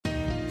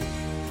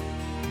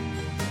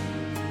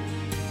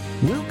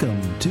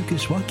Welcome to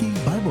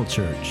Kishwaukee Bible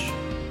Church.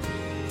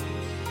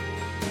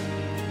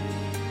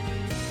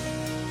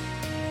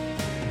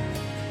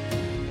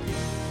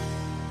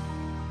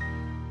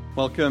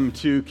 Welcome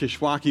to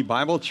Kishwaukee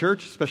Bible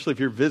Church, especially if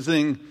you're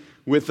visiting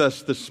with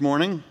us this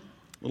morning.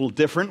 A little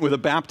different with a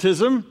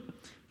baptism.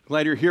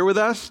 Glad you're here with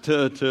us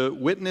to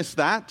witness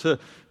that, to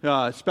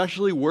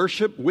especially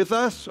worship with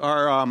us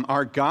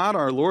our God,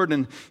 our Lord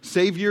and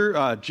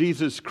Savior,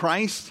 Jesus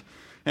Christ.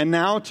 And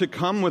now to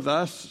come with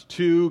us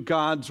to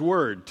God's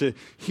Word, to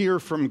hear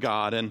from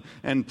God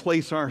and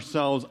place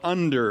ourselves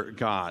under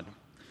God.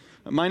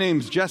 My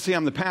name's Jesse.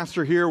 I'm the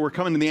pastor here. We're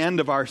coming to the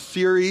end of our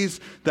series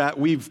that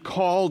we've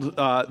called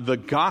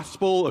The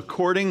Gospel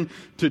According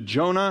to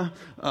Jonah,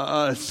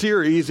 a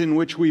series in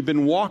which we've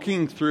been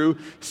walking through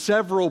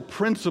several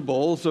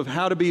principles of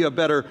how to be a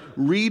better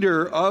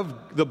reader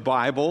of the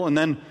Bible and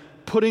then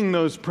putting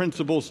those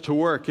principles to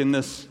work in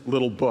this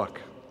little book.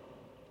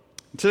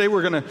 Today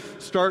we're going to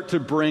start to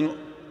bring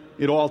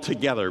it all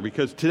together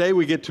because today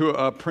we get to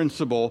a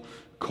principle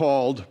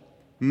called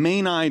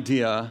main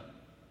idea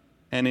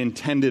and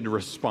intended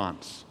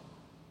response.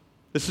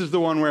 This is the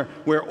one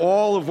where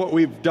all of what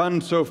we've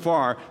done so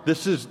far,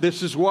 this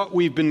is what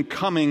we've been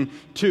coming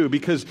to,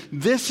 because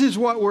this is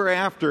what we're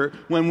after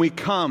when we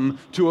come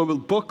to a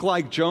book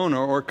like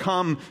Jonah or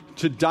come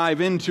to dive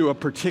into a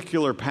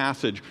particular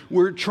passage.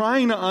 We're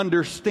trying to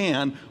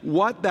understand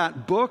what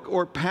that book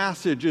or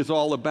passage is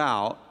all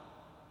about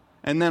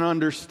and then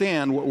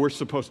understand what we're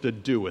supposed to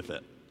do with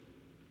it.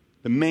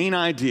 The main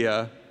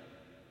idea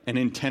and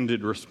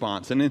intended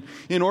response. And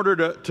in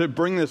order to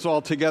bring this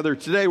all together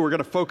today, we're going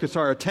to focus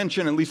our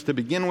attention, at least to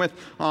begin with,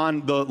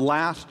 on the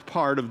last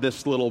part of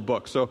this little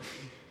book. So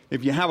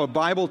if you have a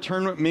Bible,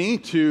 turn with me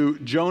to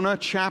Jonah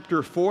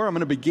chapter 4. I'm going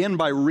to begin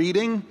by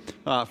reading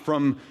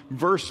from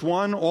verse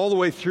 1 all the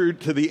way through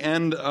to the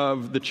end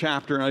of the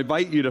chapter. And I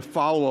invite you to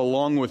follow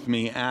along with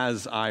me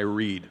as I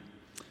read.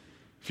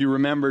 If you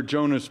remember,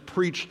 Jonah's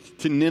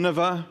preached to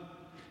Nineveh.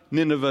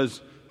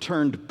 Nineveh's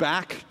turned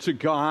back to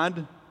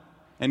God.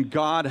 And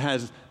God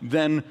has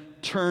then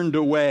turned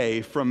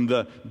away from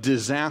the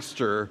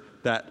disaster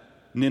that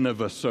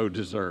Nineveh so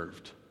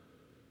deserved.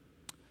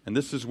 And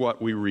this is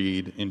what we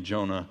read in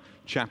Jonah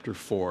chapter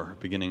 4,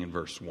 beginning in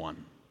verse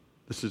 1.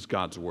 This is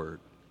God's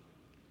word.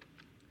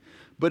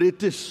 But it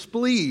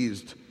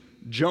displeased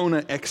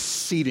Jonah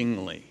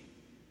exceedingly,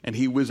 and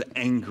he was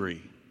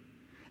angry.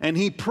 And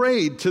he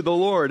prayed to the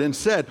Lord and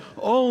said,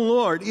 "O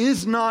Lord,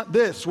 is not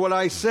this what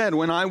I said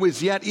when I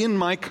was yet in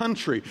my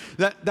country?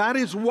 That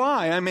is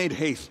why I made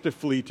haste to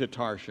flee to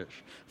Tarshish.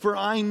 For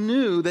I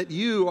knew that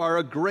you are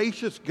a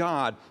gracious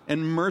God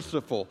and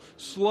merciful,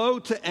 slow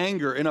to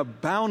anger and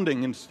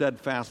abounding in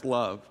steadfast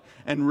love,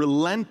 and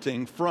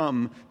relenting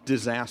from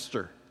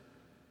disaster.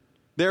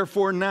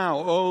 Therefore now,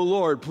 O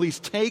Lord, please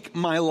take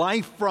my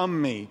life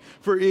from me,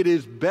 for it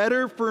is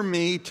better for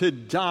me to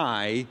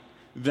die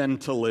than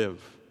to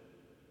live."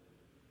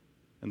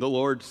 And the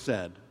Lord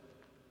said,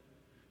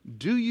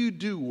 "Do you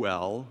do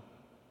well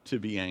to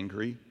be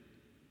angry?"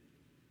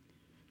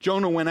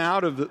 Jonah went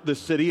out of the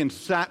city and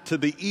sat to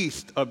the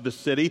east of the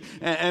city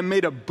and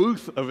made a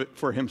booth of it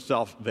for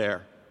himself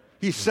there.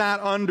 He sat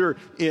under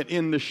it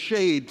in the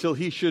shade till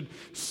he should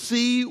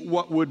see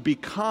what would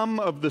become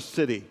of the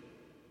city.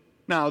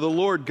 Now the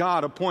Lord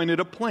God appointed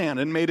a plant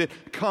and made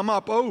it come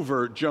up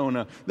over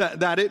Jonah,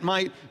 that it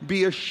might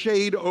be a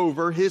shade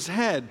over his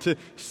head to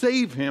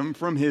save him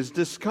from his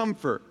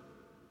discomfort.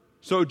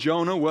 So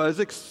Jonah was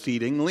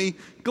exceedingly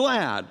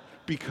glad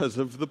because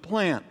of the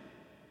plant.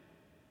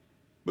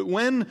 But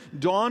when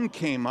dawn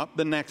came up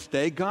the next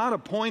day, God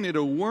appointed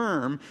a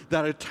worm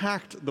that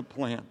attacked the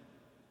plant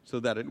so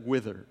that it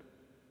withered.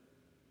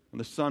 When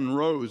the sun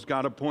rose,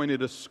 God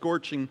appointed a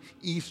scorching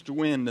east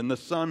wind, and the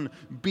sun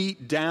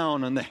beat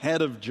down on the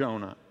head of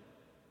Jonah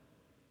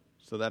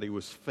so that he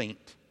was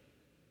faint.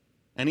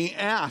 And he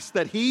asked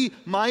that he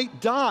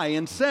might die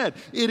and said,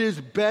 "It is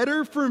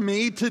better for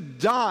me to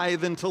die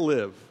than to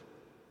live."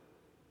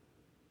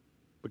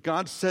 But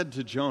God said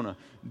to Jonah,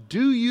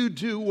 "Do you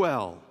do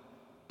well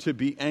to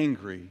be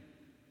angry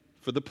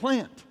for the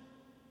plant?"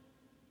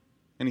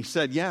 And he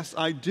said, "Yes,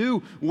 I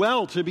do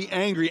well to be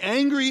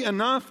angry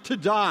enough to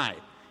die."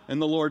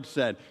 And the Lord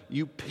said,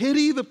 "You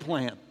pity the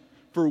plant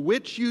for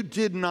which you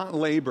did not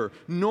labor,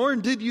 nor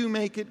did you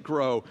make it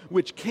grow,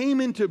 which came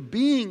into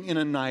being in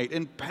a night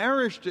and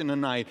perished in a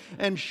night.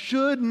 And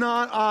should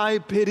not I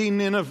pity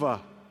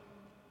Nineveh,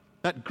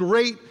 that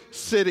great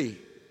city,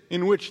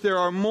 in which there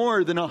are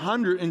more than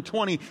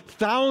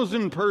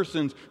 120,000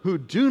 persons who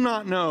do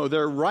not know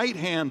their right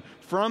hand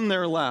from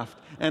their left,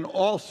 and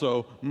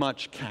also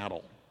much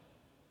cattle?"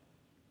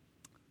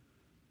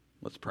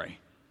 Let's pray.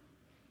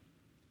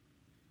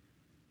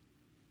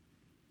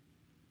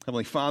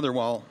 Heavenly Father,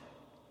 while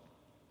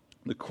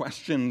the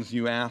questions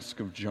you ask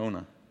of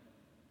Jonah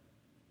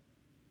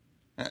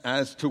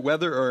as to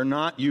whether or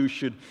not you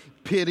should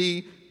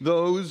pity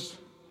those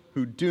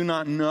who do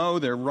not know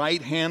their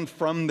right hand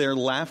from their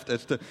left,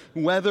 as to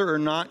whether or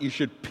not you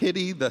should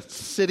pity the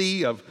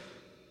city of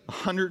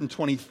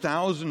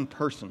 120,000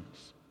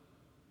 persons.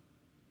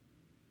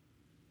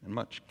 and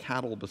much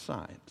cattle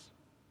besides.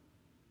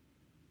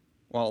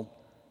 Well,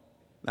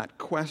 that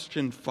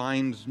question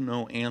finds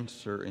no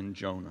answer in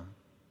Jonah.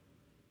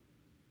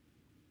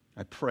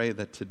 I pray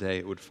that today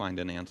it would find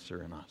an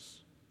answer in us.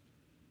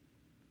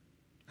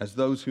 As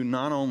those who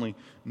not only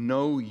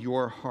know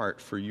your heart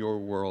for your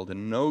world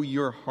and know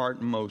your heart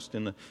most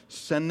in the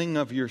sending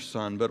of your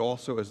Son, but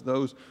also as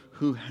those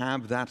who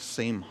have that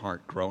same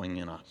heart growing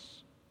in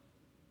us.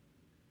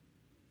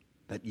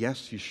 That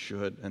yes, you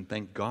should, and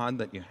thank God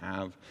that you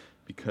have,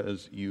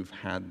 because you've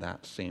had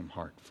that same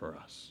heart for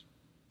us.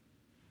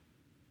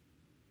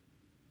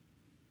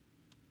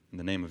 In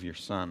the name of your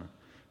Son,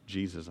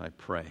 Jesus, I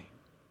pray.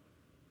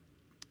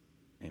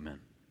 Amen.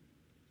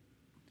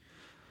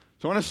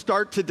 So I want to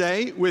start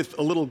today with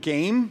a little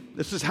game.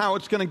 This is how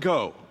it's going to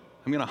go.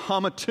 I'm going to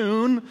hum a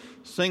tune,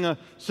 sing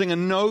a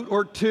note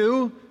or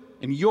two,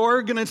 and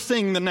you're going to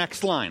sing the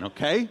next line,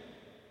 okay?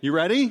 You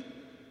ready?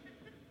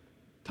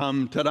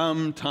 Tum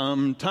ta-dum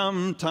tum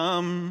tum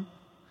tum.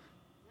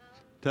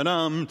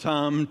 Ta-dum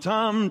tum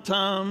tum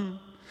tum.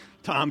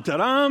 Tum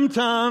ta-dum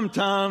tum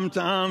tum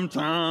tum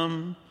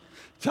tum.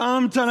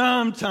 Tum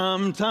ta-dum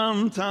tum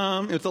tum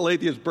tum. It's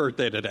Alethia's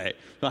birthday today.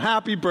 So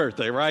happy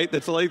birthday, right?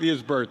 It's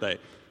Alethia's birthday.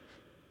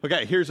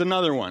 Okay, here's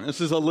another one.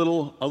 This is a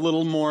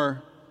little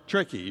more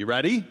tricky. You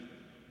ready?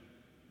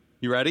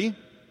 You ready?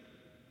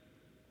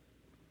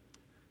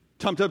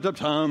 Tum tum tum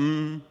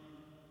tum.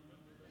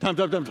 Tum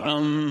tum tum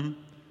tum.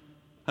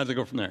 How does it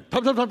go from there?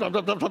 Tum tum tum tum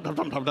tum tum tum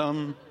tum tum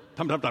tum.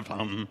 Tum tum tum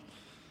tum.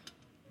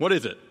 What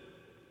is it?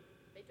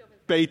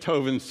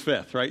 Beethoven's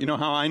Fifth, right? You know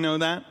how I know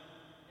that?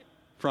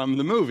 From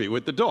the movie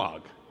with the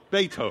dog.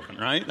 Beethoven,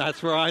 right?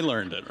 That's where I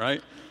learned it,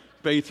 right?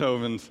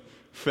 Beethoven's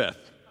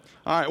Fifth.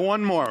 All right,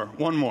 one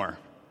more.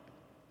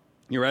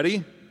 You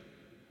ready?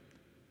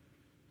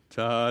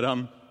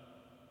 Ta-dum,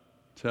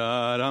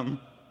 ta-dum,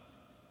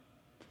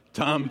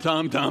 tum,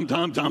 tum, tum,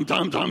 tum, tum,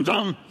 tum, tum,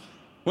 tum.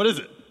 What is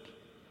it?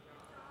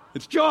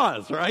 It's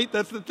Jaws, right?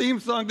 That's the theme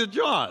song to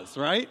Jaws,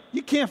 right?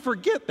 You can't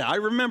forget that. I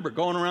remember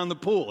going around the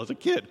pool as a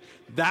kid.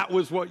 That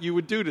was what you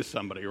would do to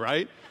somebody,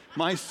 right?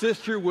 My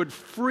sister would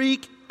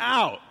freak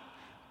out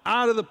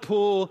of the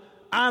pool,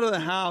 out of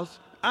the house,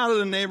 out of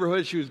the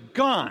neighborhood. She was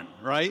gone,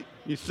 right?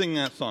 You sing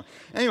that song.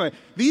 Anyway,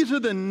 these are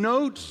the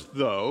notes,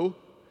 though,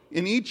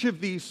 in each of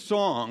these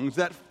songs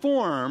that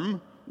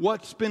form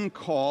what's been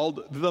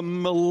called the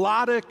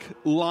melodic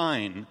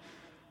line.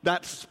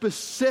 That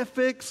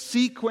specific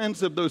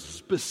sequence of those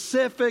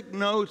specific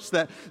notes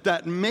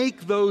that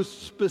make those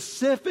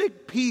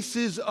specific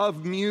pieces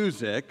of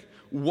music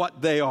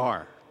what they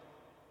are.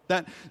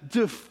 That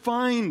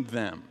define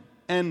them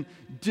and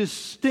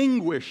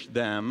distinguish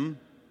them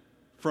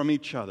from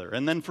each other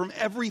and then from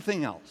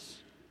everything else.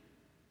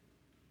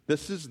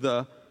 This is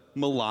the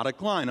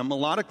melodic line. A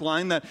melodic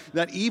line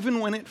that even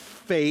when it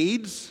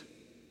fades,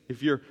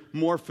 if you're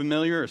more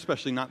familiar,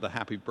 especially not the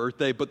happy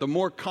birthday, but the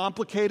more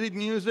complicated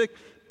music,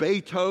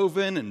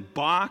 Beethoven and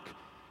Bach,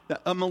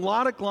 a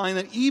melodic line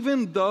that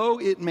even though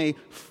it may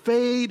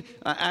fade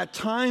at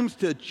times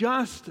to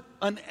just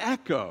an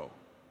echo,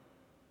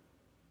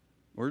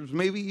 or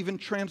maybe even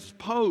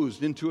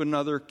transposed into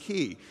another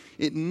key,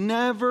 it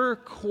never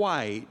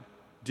quite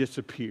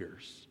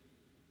disappears.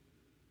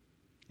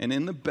 And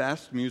in the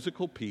best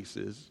musical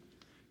pieces,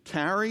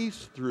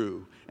 carries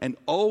through and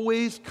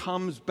always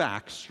comes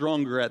back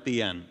stronger at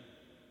the end.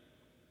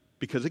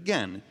 Because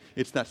again,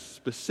 it's that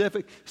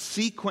specific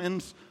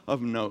sequence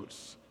of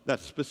notes, that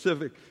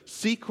specific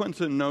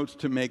sequence of notes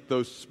to make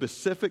those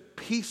specific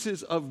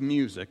pieces of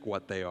music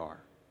what they are,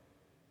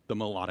 the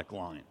melodic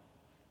line.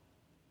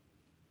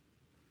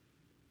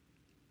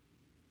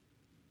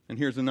 And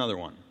here's another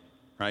one,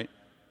 right?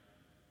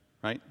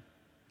 Right?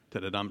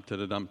 Ta-da-dum,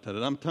 ta-da-dum,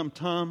 ta-da-dum,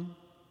 tum-tum.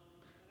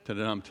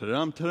 Ta-da-dum,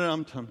 ta-da-dum,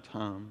 ta-da-dum,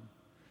 tum-tum.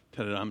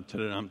 Ta-da-dum,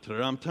 ta-da-dum,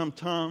 ta-da-dum,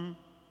 tum-tum.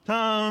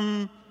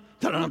 Tum,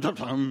 ta-da-dum,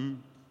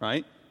 tum-tum.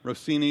 Right?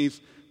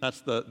 Rossini's,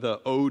 that's the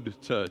ode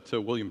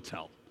to William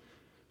Tell.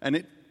 And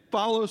it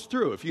follows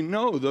through. If you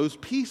know those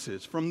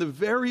pieces from the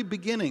very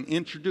beginning,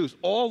 introduced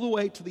all the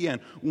way to the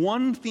end,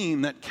 one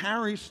theme that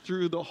carries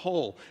through the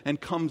whole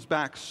and comes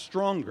back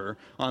stronger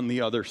on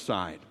the other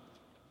side.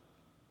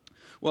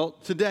 Well,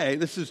 today,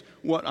 this is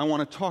what I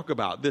want to talk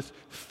about, this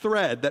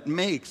thread that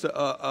makes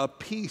a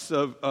piece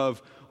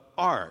of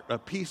art, a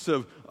piece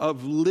of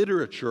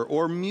literature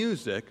or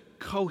music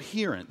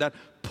coherent, that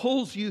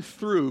pulls you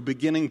through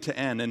beginning to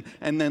end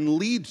and then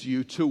leads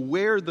you to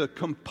where the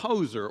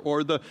composer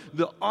or the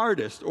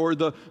artist or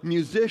the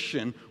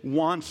musician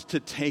wants to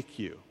take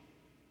you.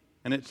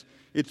 And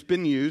it's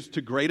been used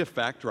to great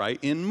effect, right,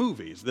 in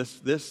movies,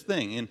 this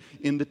thing,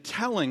 in the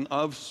telling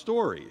of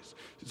stories.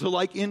 So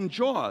like in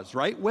Jaws,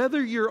 right,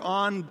 whether you're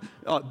on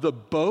the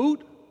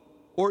boat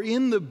or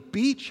in the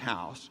beach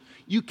house,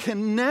 you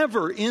can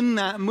never in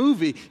that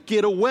movie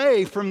get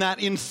away from that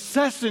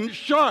incessant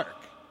shark,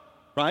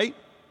 right?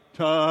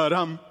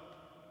 Ta-dum,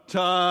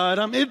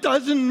 ta-dum. It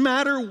doesn't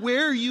matter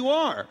where you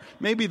are.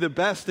 Maybe the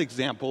best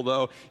example,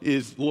 though,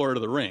 is Lord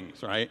of the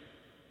Rings, right?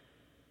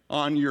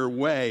 on your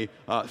way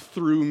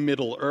through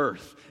Middle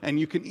Earth. And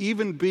you can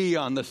even be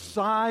on the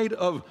side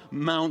of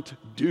Mount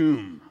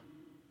Doom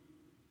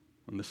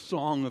when the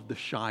Song of the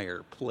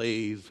Shire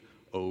plays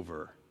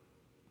over.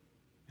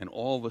 And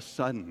all of a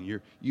sudden,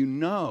 you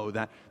know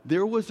that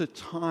there was a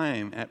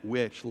time at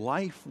which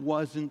life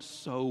wasn't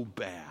so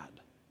bad.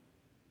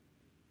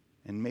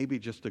 And maybe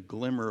just a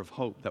glimmer of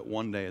hope that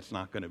one day it's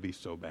not going to be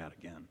so bad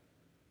again.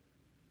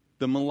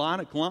 The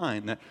melodic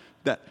line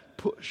that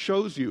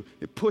shows you,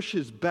 it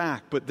pushes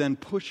back, but then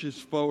pushes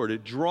forward.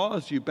 It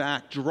draws you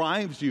back,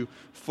 drives you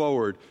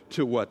forward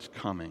to what's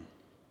coming.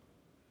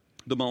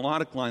 The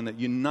melodic line that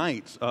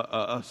unites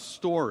a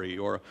story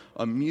or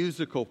a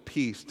musical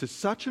piece to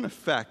such an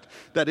effect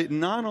that it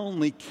not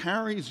only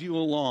carries you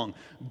along,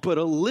 but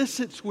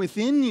elicits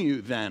within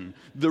you then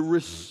the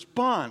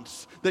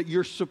response that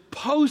you're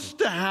supposed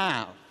to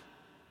have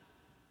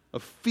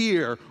of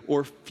fear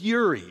or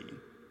fury,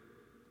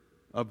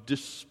 of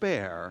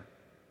despair,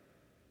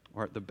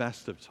 or at the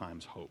best of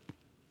times, hope.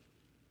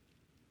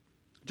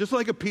 Just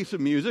like a piece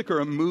of music or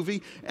a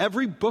movie,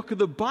 every book of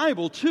the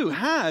Bible, too,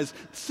 has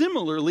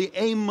similarly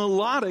a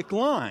melodic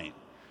line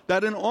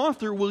that an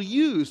author will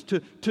use to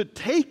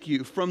take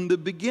you from the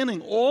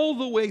beginning all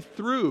the way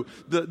through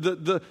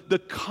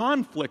the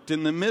conflict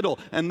in the middle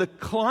and the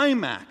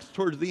climax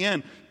towards the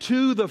end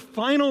to the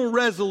final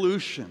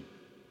resolution.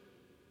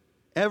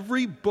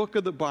 Every book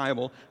of the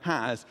Bible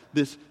has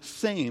this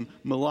same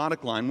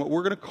melodic line, what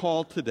we're going to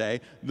call today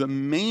the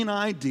main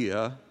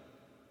idea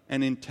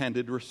and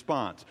intended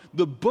response.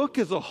 The book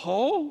as a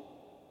whole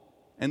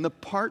and the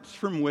parts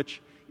from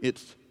which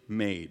it's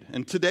made.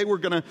 And today we're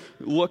going to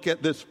look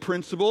at this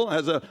principle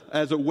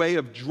as a way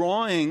of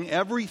drawing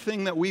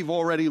everything that we've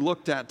already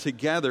looked at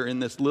together in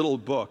this little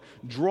book,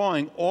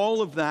 drawing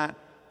all of that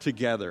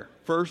together.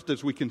 First,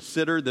 as we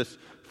consider this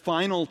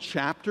final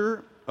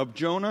chapter of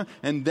Jonah,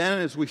 and then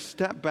as we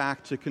step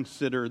back to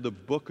consider the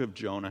book of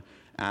Jonah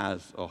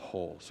as a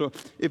whole. So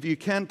if you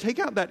can, take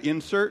out that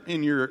insert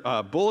in your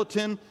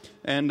bulletin,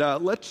 and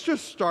let's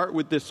just start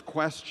with this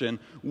question.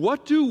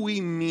 What do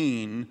we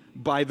mean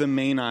by the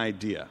main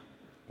idea?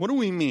 What do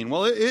we mean?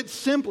 Well, it's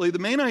simply, the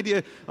main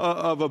idea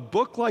of a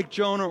book like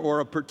Jonah or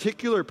a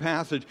particular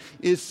passage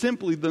is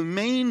simply the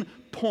main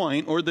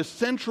point or the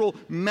central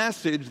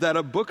message that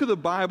a book of the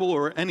Bible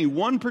or any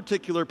one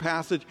particular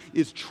passage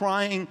is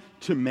trying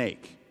to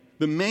make.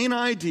 The main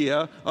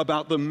idea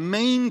about the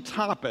main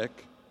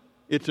topic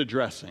it's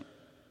addressing.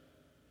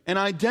 And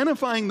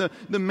identifying the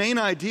main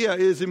idea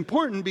is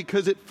important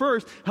because it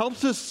first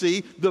helps us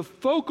see the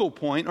focal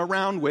point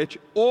around which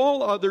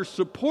all other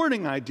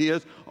supporting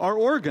ideas are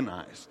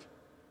organized.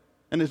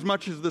 And as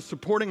much as the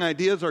supporting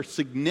ideas are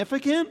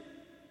significant,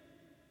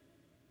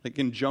 like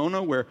in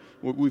Jonah, where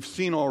we've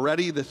seen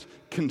already this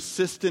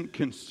consistent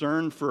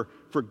concern for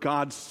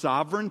God's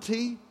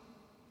sovereignty,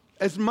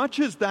 as much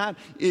as that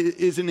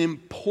is an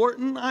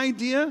important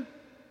idea,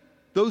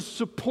 those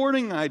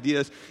supporting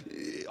ideas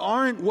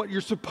aren't what you're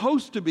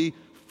supposed to be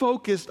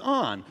focused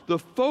on. The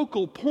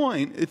focal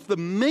point, it's the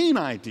main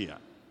idea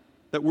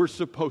that we're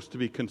supposed to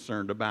be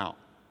concerned about.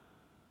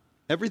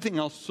 Everything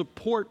else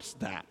supports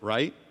that,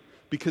 right?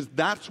 Because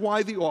that's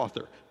why the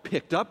author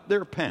picked up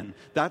their pen.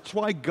 That's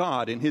why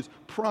God, in his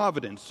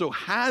providence, so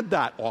had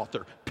that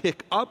author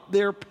pick up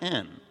their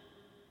pen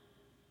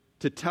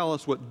to tell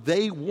us what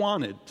they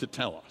wanted to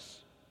tell us.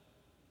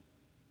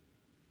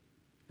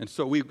 And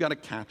so we've got to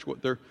catch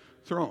what they're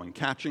throwing.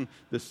 Catching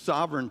the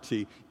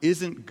sovereignty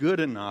isn't good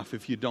enough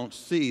if you don't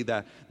see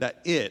that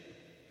it,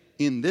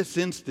 in this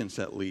instance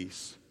at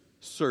least,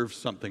 serves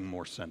something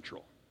more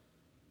central.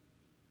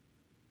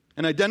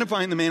 And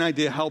identifying the main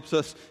idea helps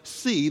us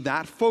see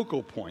that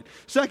focal point.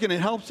 Second,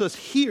 it helps us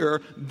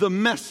hear the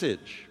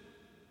message.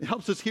 It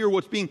helps us hear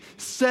what's being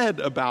said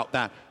about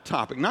that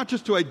topic. Not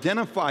just to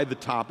identify the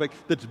topic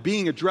that's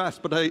being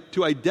addressed, but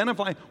to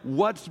identify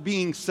what's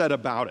being said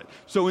about it.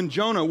 So in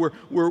Jonah,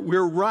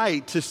 we're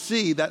right to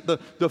see that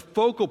the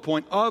focal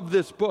point of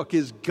this book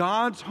is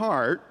God's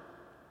heart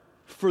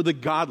for the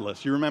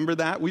godless. You remember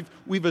that?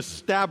 We've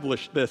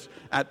established this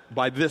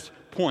by this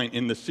point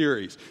in the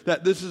series,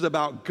 that this is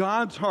about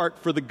God's heart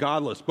for the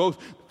godless, both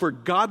for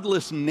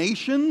godless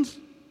nations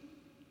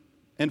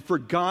and for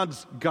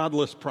God's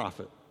godless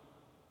prophet.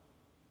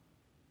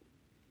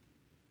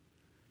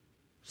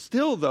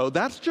 Still, though,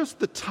 that's just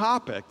the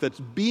topic that's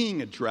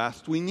being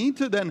addressed. We need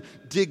to then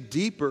dig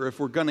deeper if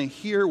we're going to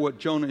hear what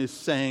Jonah is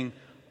saying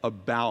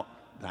about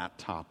that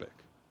topic.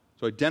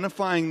 So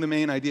identifying the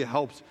main idea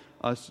helps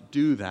us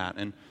do that.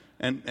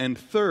 And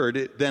third,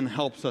 it then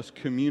helps us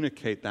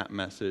communicate that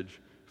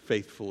message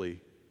faithfully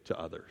to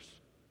others.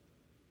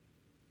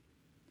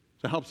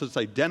 So it helps us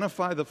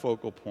identify the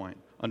focal point,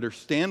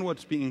 understand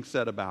what's being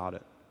said about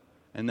it,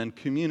 and then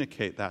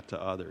communicate that to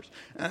others.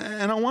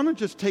 And I want to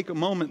just take a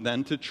moment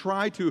then to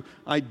try to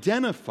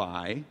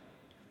identify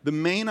the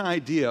main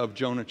idea of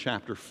Jonah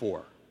chapter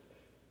 4.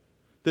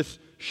 This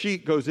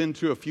sheet goes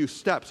into a few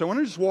steps. I want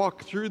to just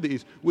walk through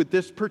these with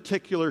this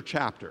particular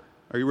chapter.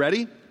 Are you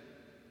ready?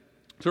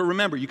 So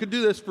remember, you could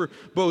do this for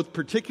both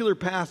particular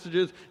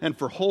passages and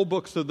for whole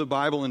books of the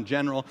Bible in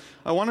general.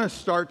 I want to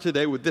start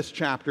today with this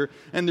chapter,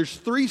 and there's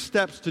 3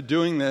 steps to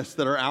doing this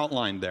that are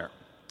outlined there.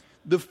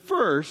 The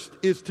first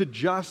is to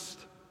just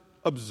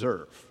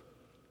observe,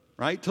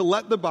 right? To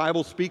let the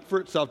Bible speak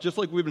for itself, just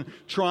like we've been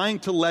trying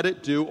to let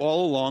it do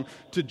all along,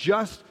 to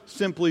just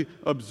simply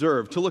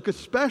observe, to look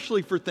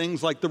especially for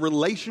things like the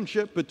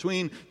relationship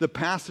between the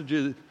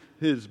passage's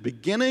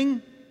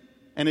beginning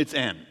and its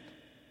end.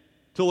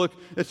 To look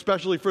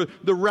especially for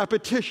the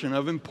repetition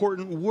of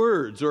important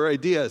words or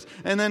ideas,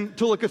 and then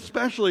to look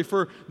especially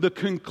for the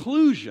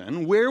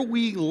conclusion, where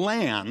we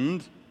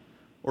land,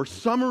 or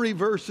summary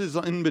verses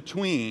in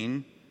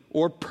between,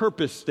 or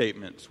purpose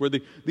statements, where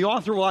the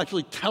author will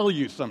actually tell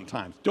you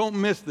sometimes, don't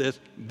miss this,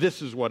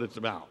 this is what it's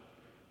about,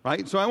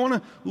 right? So I want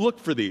to look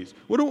for these.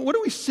 What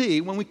do we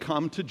see when we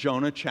come to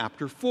Jonah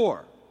chapter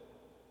 4?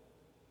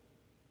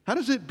 How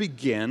does it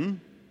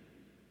begin,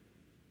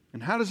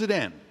 and how does it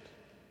end?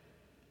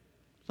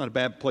 It's not a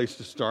bad place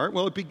to start.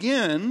 Well, it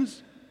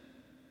begins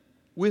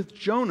with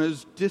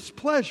Jonah's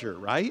displeasure,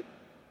 right?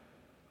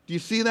 Do you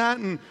see that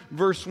in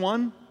verse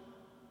 1?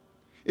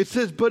 It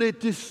says, but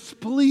it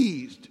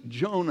displeased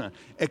Jonah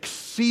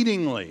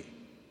exceedingly,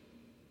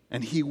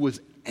 and he was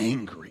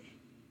angry.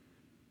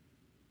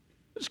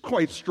 It's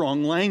quite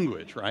strong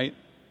language, right?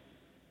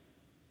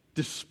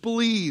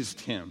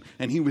 Displeased him,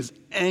 and he was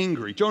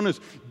angry.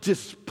 Jonah's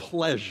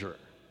displeasure,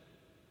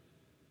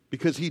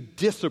 because he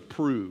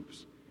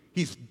disapproves.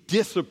 He's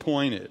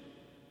disappointed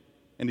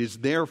and is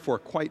therefore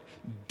quite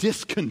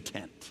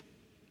discontent.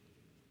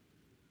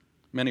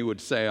 Many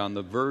would say on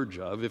the verge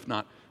of, if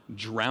not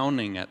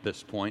drowning at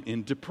this point,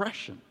 in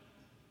depression.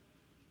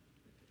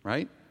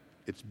 Right?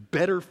 It's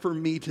better for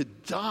me to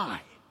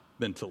die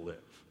than to live.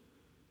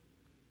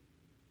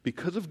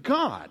 Because of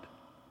God.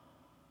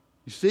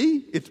 You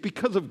see? It's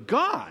because of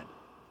God.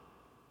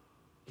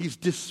 He's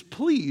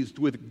displeased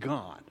with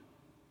God.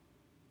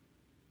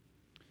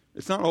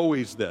 It's not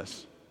always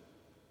this.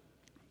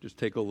 Just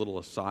take a little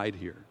aside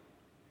here.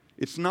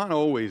 It's not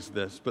always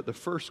this, but the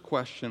first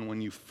question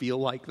when you feel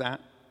like that,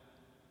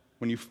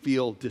 when you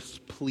feel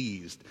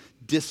displeased,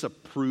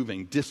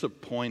 disapproving,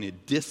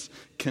 disappointed,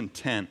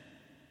 discontent,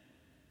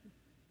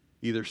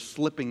 either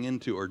slipping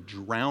into or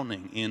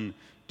drowning in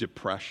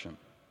depression.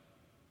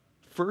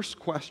 First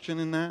question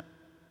in that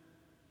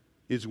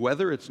is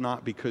whether it's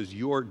not because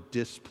you're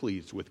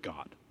displeased with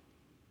God.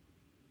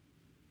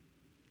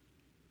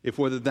 If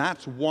whether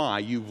that's why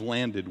you've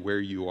landed where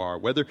you are,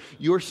 whether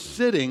you're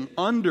sitting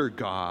under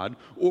God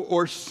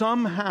or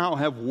somehow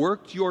have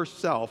worked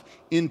yourself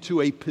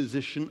into a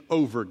position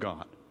over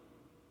God.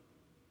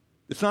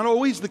 It's not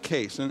always the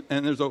case, and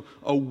there's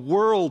a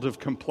world of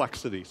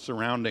complexity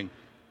surrounding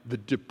the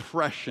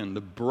depression, the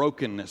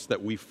brokenness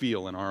that we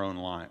feel in our own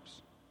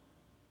lives.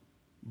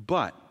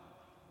 But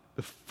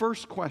the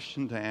first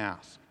question to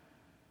ask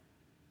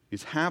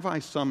is, have I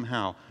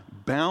somehow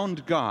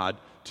bound God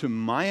to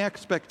my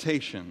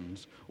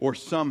expectations or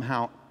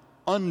somehow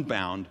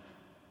unbound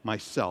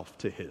myself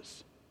to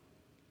His?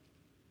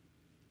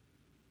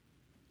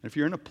 If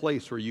you're in a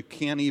place where you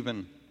can't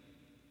even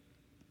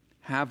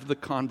have the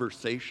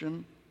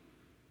conversation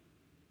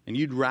and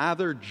you'd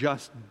rather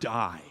just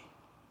die,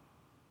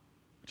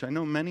 which I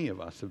know many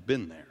of us have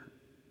been there,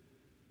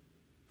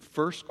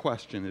 first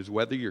question is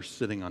whether you're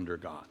sitting under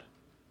God.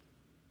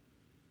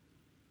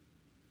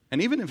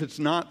 And even if it's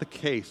not the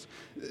case,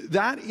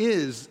 that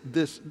is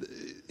this,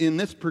 in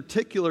this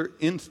particular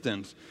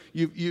instance,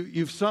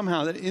 you've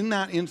somehow, in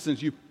that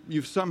instance,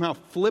 you've somehow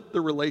flipped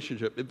the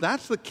relationship. If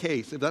that's the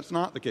case, if that's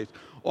not the case,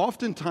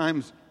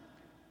 oftentimes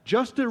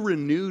just a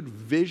renewed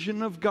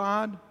vision of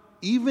God,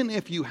 even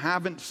if you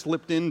haven't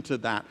slipped into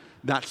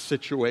that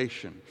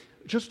situation,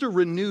 just a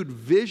renewed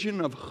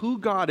vision of who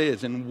God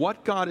is and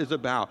what God is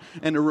about,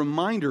 and a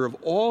reminder of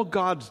all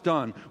God's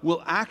done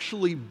will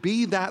actually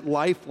be that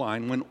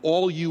lifeline when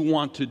all you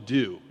want to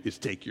do is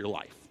take your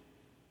life.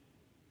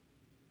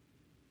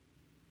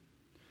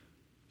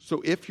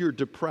 So if you're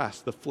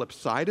depressed, the flip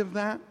side of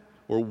that,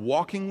 or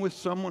walking with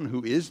someone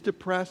who is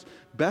depressed,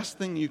 best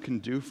thing you can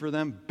do for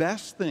them,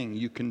 best thing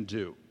you can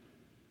do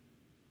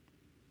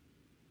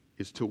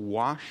is to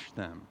wash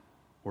them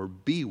or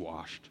be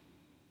washed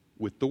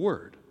with the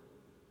Word.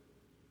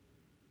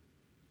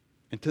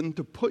 And then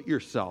to put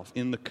yourself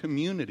in the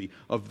community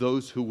of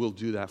those who will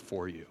do that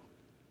for you.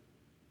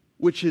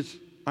 Which is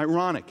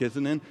ironic,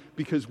 isn't it?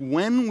 Because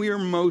when we're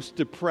most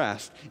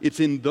depressed,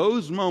 it's in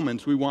those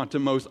moments we want to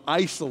most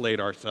isolate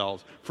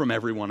ourselves from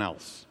everyone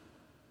else.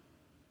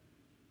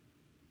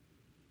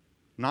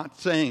 Not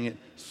saying it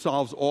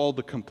solves all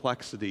the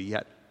complexity,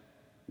 yet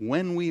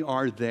when we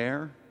are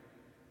there,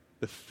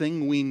 the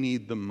thing we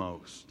need the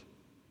most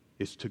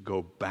is to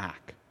go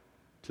back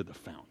to the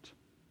fount.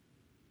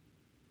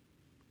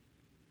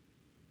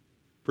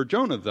 For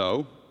Jonah,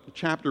 though, the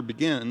chapter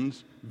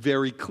begins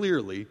very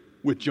clearly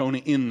with Jonah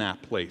in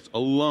that place,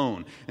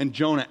 alone, and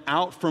Jonah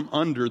out from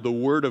under the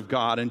word of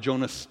God, and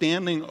Jonah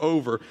standing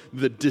over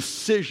the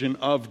decision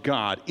of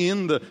God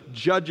in the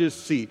judge's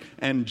seat,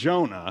 and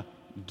Jonah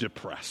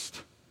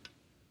depressed.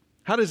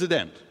 How does it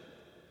end?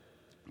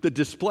 The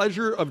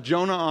displeasure of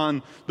Jonah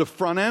on the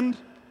front end?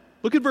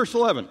 Look at verse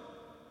 11.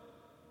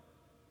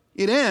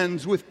 It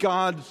ends with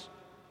God's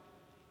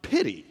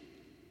pity.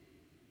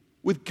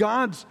 With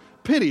God's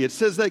pity. It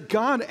says that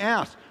God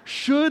asked,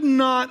 should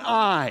not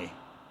I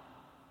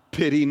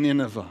pity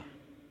Nineveh?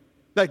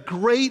 That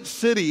great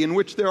city in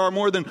which there are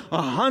more than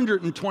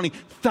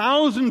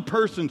 120,000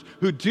 persons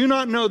who do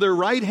not know their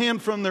right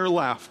hand from their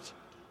left,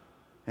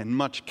 and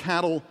much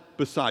cattle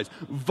besides.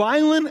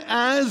 Violent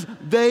as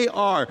they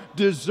are,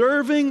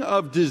 deserving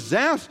of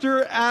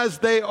disaster as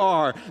they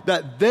are,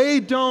 that they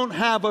don't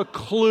have a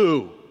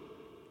clue.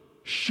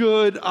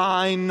 Should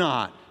I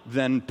not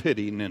then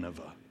pity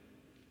Nineveh?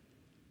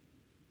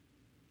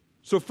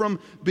 So from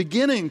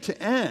beginning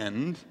to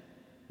end,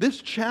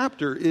 this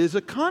chapter is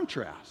a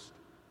contrast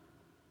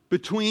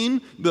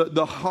between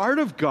the heart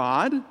of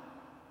God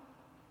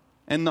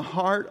and the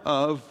heart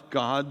of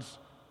God's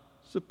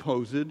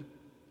supposed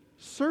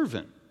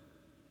servant.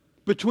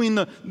 Between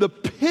the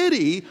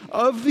pity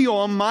of the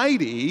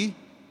Almighty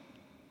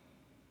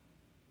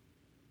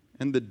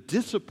and the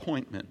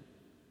disappointment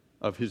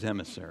of his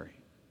emissary.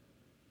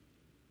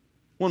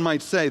 One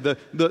might say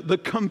the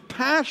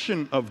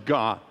compassion of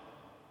God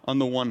on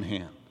the one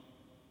hand,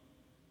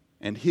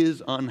 and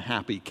his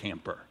unhappy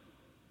camper.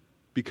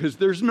 Because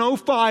there's no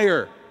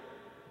fire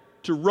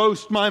to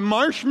roast my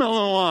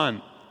marshmallow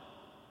on.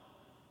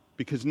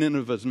 Because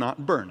Nineveh's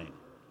not burning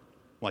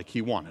like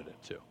he wanted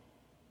it to.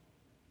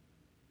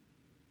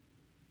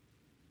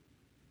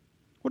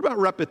 What about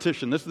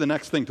repetition? This is the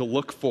next thing to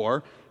look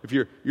for if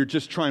you're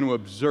just trying to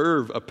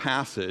observe a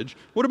passage.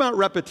 What about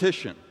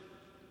repetition?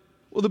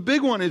 Well, the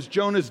big one is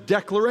Jonah's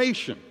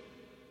declaration.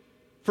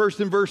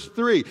 First in verse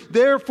 3,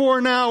 therefore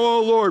now,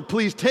 O Lord,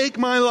 please take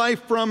my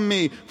life from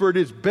me, for it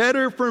is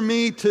better for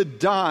me to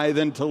die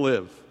than to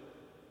live.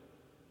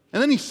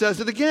 And then he says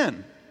it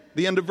again,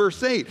 the end of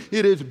verse 8,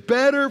 it is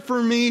better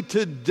for me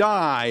to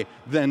die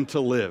than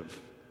to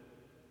live.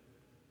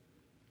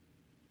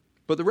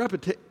 But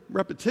the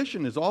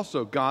repetition is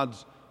also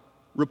God's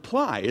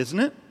reply, isn't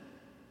it?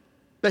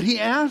 That he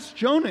asks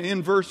Jonah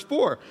in verse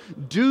 4,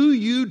 do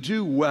you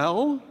do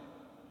well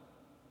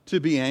to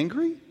be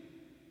angry?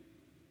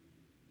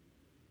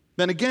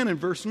 Then again in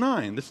verse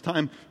 9, this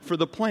time for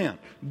the plant.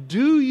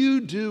 Do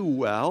you do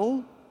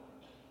well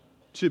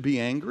to be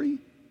angry?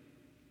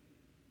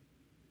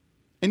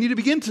 And you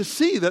begin to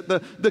see that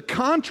the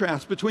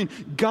contrast between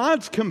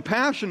God's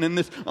compassion and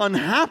this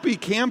unhappy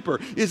camper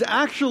is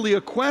actually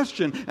a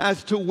question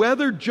as to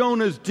whether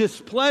Jonah's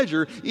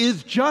displeasure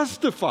is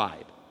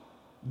justified.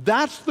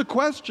 That's the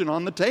question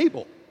on the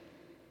table.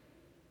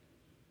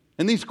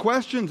 And these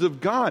questions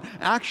of God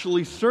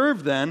actually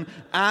serve then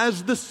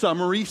as the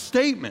summary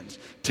statements.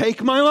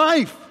 Take my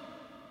life.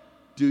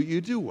 Do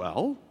you do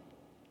well?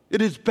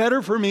 It is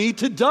better for me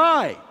to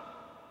die.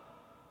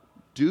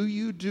 Do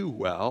you do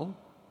well?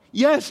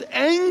 Yes,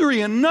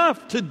 angry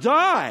enough to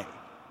die.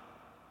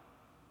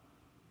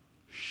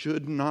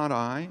 Should not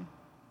I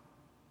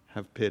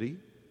have pity?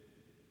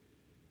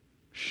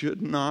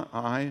 Should not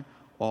I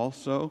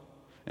also,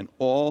 and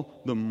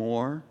all the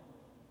more,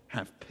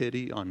 have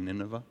pity on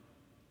Nineveh?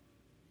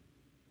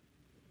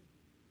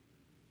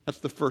 That's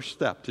the first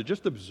step, to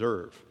just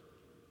observe.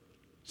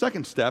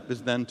 Second step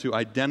is then to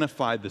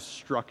identify the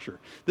structure.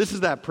 This is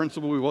that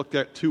principle we looked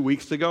at 2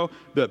 weeks ago,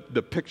 the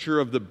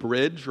picture of the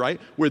bridge, right?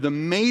 Where the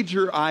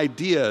major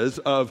ideas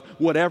of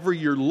whatever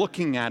you're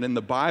looking at in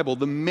the Bible,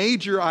 the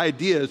major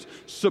ideas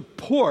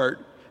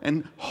support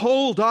and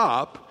hold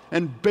up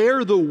and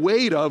bear the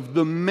weight of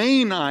the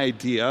main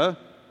idea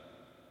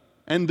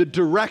and the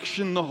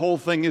direction the whole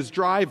thing is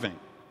driving,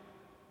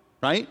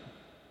 right?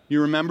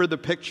 You remember the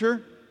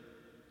picture?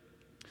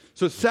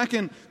 So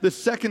the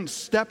second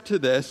step to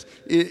this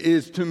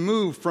is to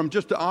move from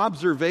just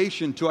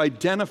observation to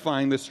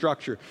identifying the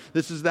structure.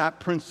 This is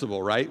that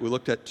principle, right? We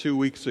looked at 2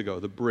 weeks ago,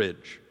 the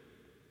bridge.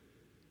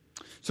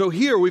 So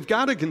here we've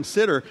got to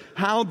consider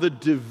how the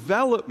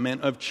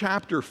development of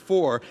chapter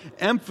 4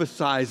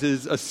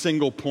 emphasizes a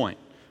single point,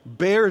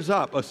 bears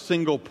up a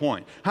single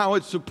point, how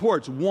it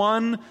supports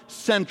one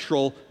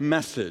central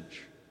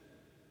message.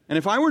 And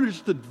if I were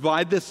just to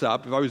divide this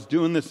up, if I was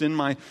doing this in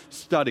my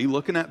study,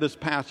 looking at this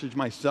passage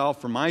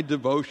myself for my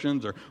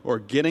devotions or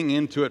getting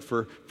into it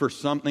for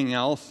something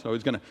else, I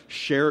was going to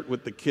share it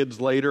with the kids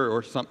later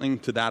or something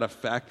to that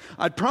effect,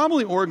 I'd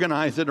probably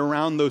organize it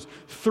around those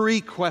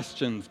 3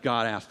 questions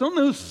God asked. Don't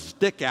those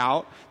stick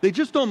out? They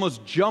just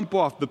almost jump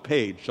off the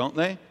page, don't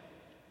they?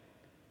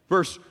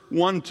 Verse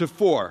 1 to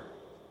 4.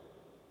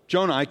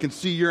 Jonah, I can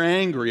see you're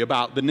angry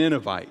about the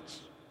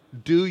Ninevites.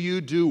 Do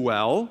you do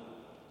well?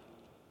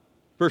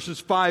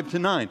 Verses 5 to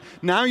 9.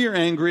 Now you're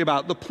angry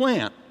about the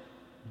plant.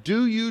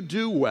 Do you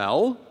do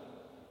well?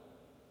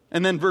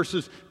 And then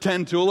verses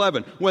 10 to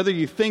 11. Whether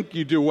you think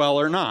you do well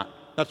or not,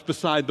 that's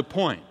beside the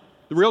point.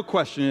 The real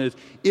question is,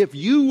 if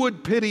you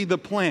would pity the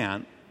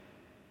plant,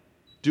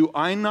 do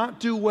I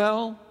not do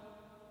well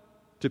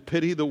to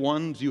pity the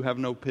ones you have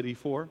no pity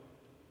for?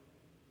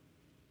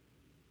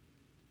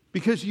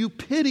 because you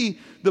pity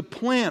the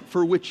plant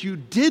for which you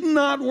did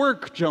not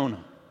work,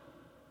 Jonah,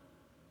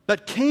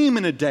 that came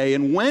in a day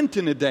and went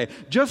in a day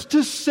just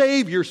to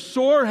save your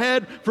sore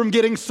head from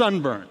getting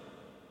sunburned.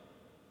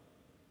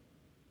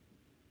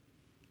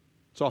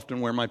 It's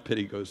often where my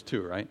pity goes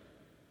too, right?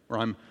 Where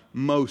I'm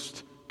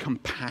most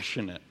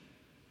compassionate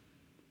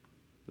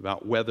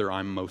about whether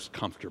I'm most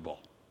comfortable.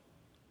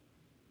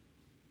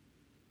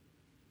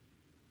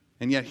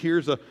 And yet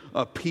here's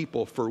a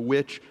people for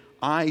which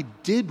I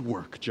did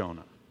work,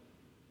 Jonah,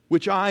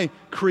 which I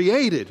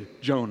created,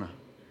 Jonah,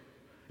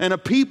 and a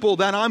people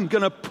that I'm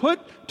going to put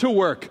to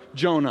work,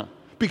 Jonah,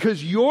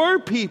 because your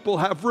people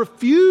have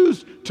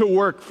refused to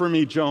work for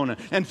me, Jonah,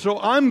 and so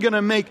I'm going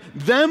to make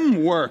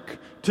them work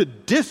to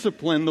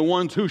discipline the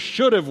ones who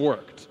should have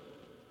worked.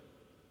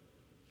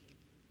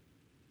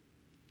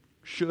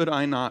 Should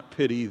I not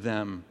pity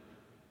them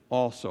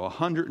also?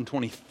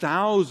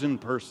 120,000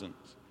 persons,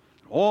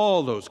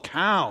 all those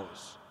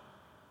cows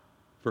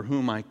for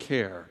whom I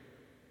care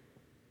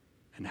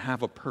and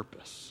have a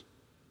purpose.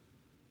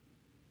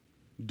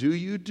 Do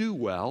you do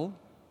well?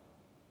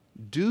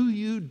 Do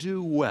you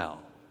do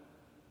well?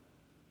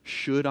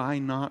 Should I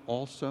not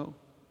also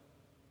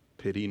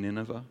pity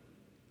Nineveh?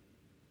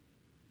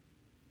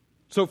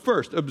 So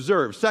first,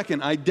 observe.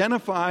 Second,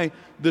 identify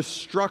the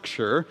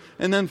structure.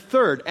 And then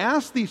third,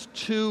 ask these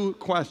two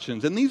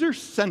questions. And these are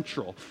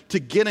central to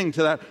getting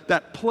to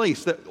that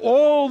place that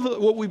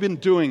what we've been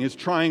doing is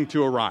trying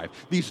to arrive.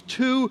 These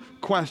two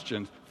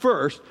questions.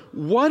 First,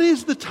 what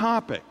is the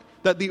topic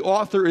that the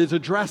author is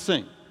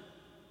addressing?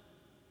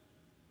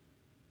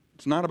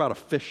 It's not about a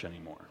fish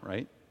anymore,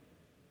 right?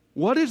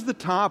 What is the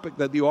topic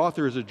that the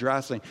author is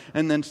addressing?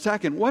 And then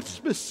second, what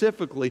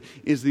specifically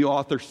is the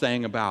author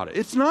saying about it?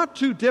 It's not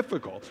too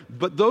difficult,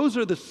 but those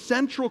are the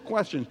central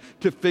questions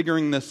to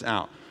figuring this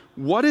out.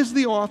 What is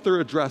the author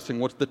addressing?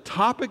 What's the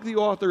topic the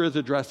author is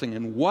addressing?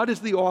 And what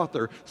is the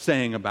author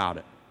saying about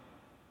it?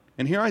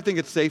 And here I think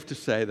it's safe to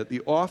say that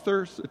the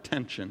author's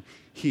attention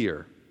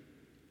here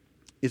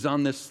is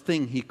on this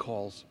thing he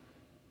calls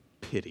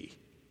pity,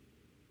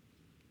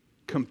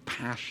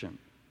 compassion,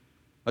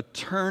 a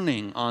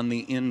turning on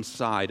the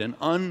inside, an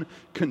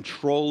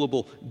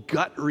uncontrollable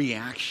gut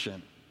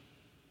reaction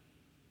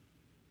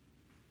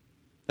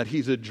that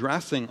he's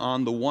addressing.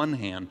 On the one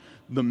hand,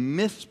 the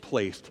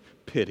misplaced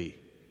pity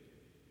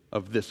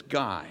of this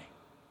guy,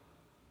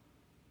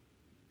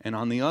 and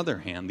on the other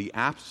hand, the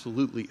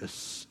absolutely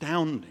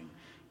astounding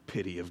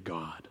pity of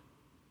God.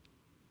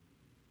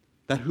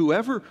 That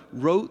whoever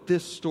wrote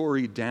this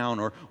story down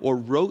or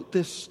wrote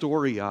this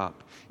story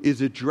up is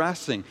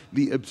addressing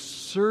the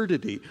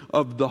absurdity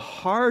of the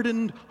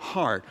hardened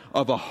heart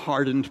of a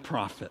hardened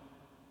prophet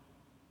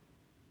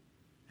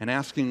and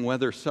asking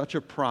whether such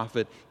a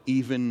prophet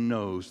even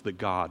knows the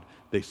God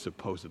they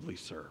supposedly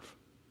serve.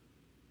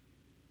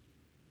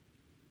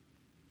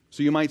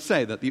 So you might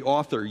say that the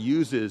author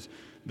uses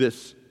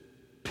this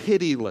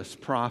pitiless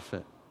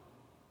prophet,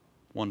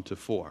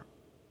 1-4,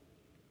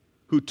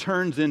 who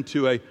turns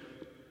into a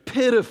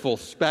pitiful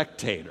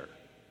spectator,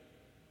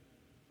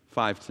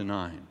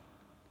 5-9,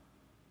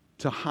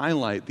 to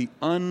highlight the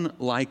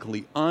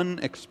unlikely,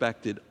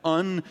 unexpected,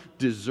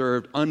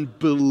 undeserved,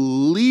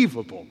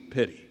 unbelievable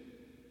pity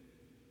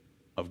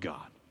of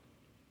God.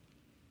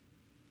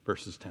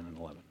 Verses 10 and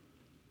 11.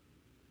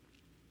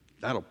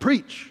 That'll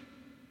preach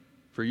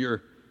for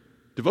your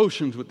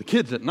devotions with the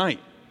kids at night.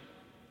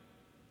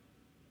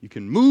 You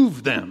can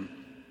move them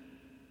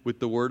with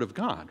the Word of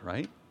God,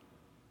 right?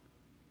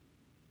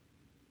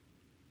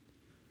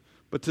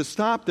 But to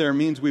stop there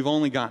means we've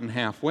only gotten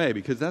halfway,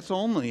 because that's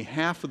only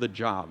half of the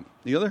job.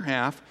 The other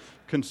half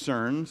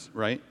concerns,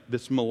 right,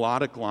 this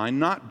melodic line,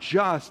 not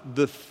just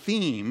the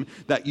theme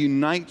that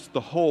unites the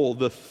whole,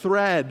 the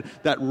thread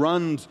that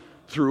runs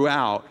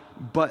throughout,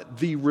 but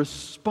the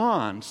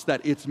response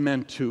that it's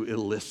meant to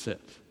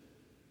elicit.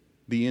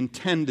 The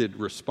intended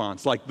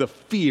response, like the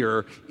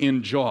fear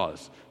in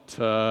Jaws.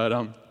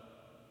 Ta-dum,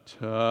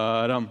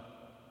 ta-dum.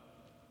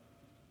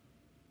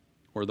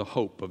 Or the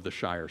hope of the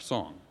Shire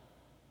song.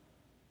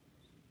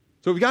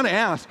 So we've got to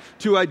ask,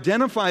 to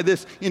identify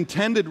this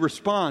intended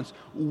response,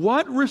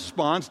 what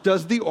response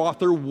does the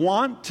author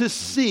want to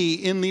see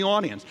in the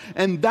audience?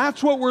 And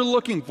that's what we're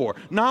looking for.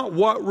 Not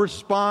what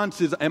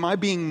response am I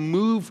being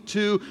moved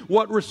to?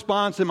 What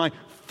response am I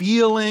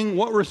feeling?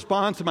 What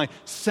response am I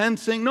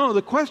sensing? No,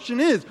 the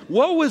question is,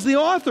 what was the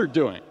author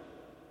doing?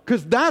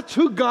 Because that's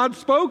who God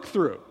spoke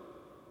through.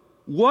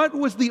 What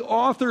was the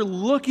author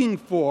looking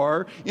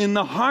for in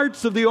the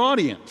hearts of the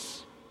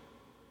audience?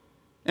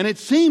 And it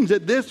seems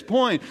at this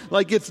point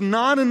like it's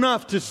not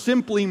enough to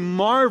simply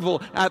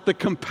marvel at the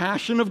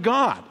compassion of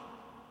God.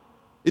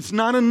 It's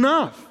not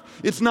enough.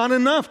 It's not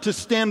enough to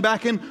stand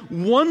back and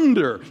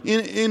wonder,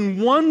 in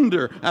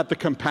wonder at the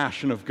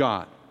compassion of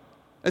God.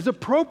 As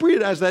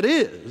appropriate as that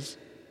is,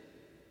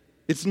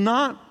 it's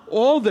not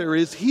all there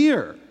is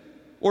here,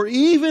 or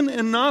even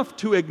enough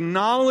to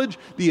acknowledge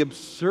the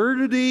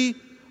absurdity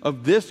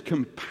of this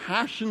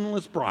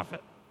compassionless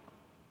prophet.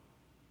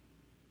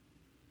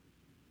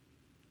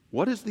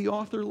 What is the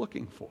author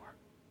looking for?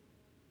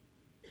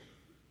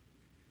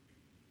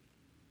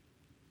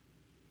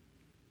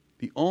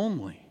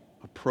 only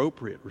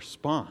appropriate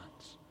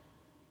response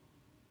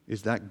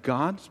is that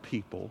God's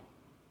people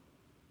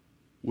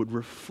would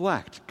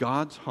reflect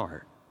God's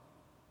heart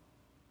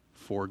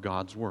for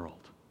God's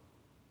world.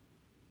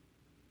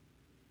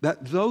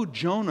 That though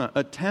Jonah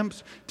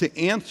attempts to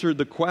answer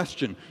the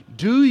question,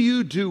 do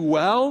you do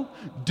well?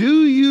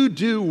 Do you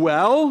do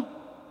well?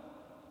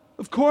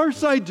 Of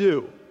course I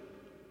do.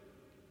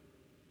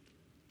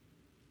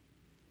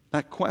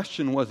 That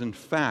question was in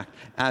fact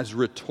as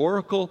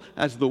rhetorical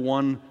as the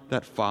one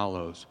that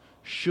follows.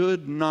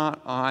 Should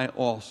not I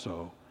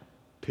also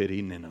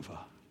pity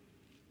Nineveh?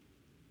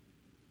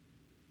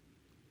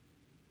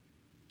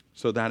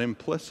 So that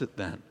implicit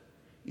then,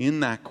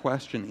 in that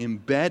question,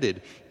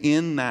 embedded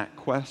in that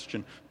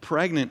question,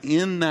 pregnant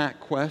in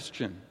that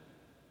question,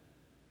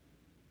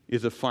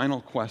 is a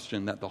final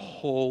question that the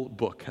whole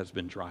book has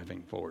been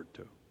driving forward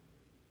to.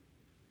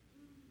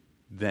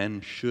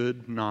 Then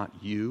should not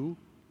you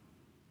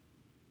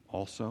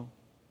also?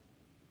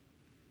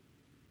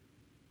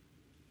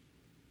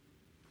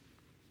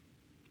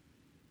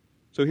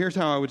 So here's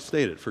how I would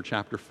state it for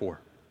chapter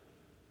 4.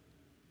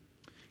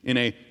 In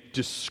a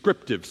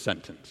descriptive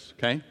sentence,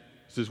 okay?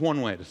 This is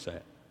one way to say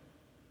it.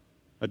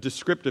 A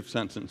descriptive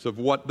sentence of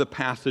what the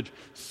passage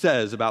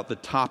says about the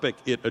topic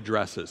it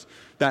addresses.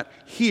 That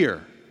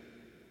here,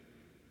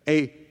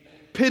 a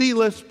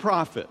pitiless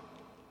prophet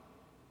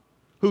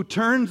who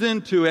turns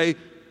into a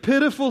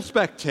pitiful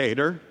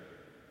spectator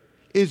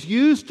is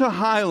used to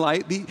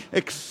highlight the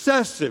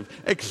excessive,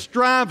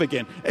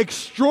 extravagant,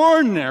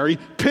 extraordinary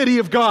pity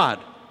of God,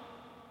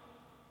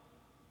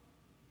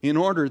 in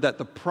order that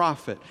the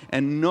prophet,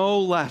 and no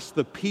less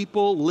the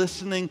people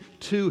listening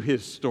to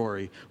his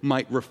story,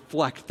 might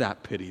reflect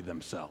that pity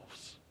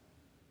themselves.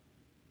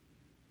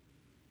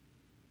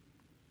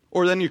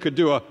 Or then you could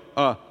do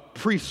a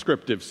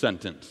prescriptive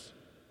sentence,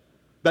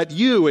 that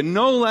you, and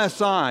no less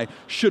I,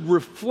 should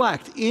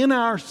reflect in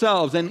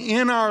ourselves and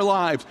in our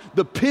lives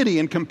the pity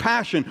and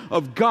compassion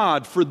of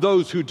God for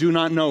those who do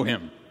not know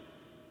him.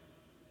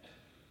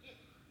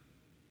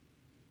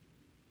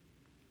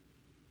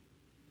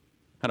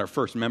 Had our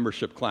first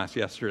membership class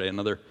yesterday,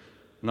 another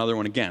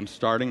one again,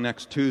 starting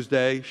next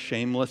Tuesday,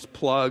 shameless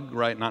plug,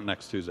 right? Not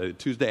next Tuesday, the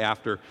Tuesday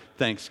after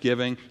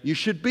Thanksgiving. You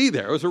should be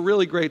there. It was a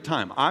really great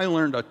time. I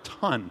learned a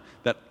ton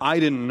that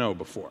I didn't know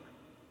before.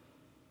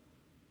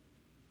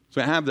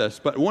 So I have this,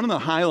 but one of the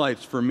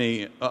highlights for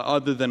me,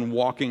 other than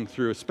walking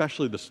through,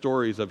 especially the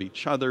stories of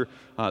each other,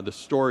 the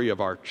story of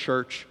our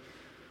church,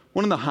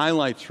 one of the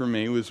highlights for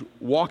me was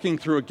walking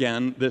through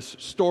again this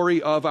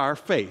story of our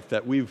faith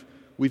that we've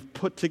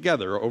put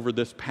together over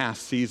this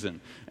past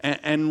season.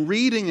 And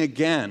reading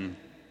again,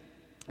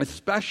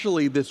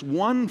 especially this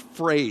one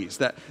phrase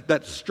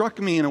that struck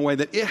me in a way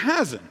that it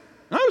hasn't.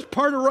 I was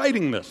part of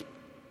writing this,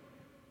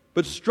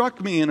 but struck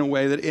me in a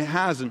way that it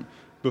hasn't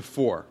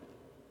before.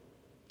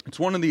 It's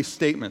one of these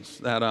statements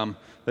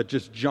that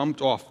just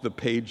jumped off the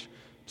page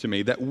to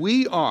me, that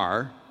we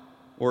are,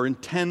 or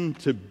intend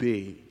to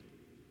be,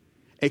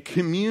 a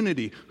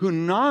community who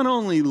not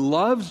only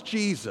loves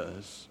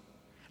Jesus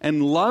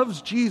and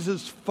loves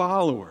Jesus'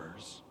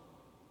 followers,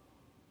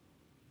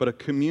 but a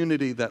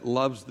community that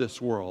loves this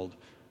world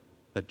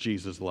that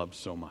Jesus loves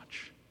so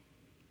much.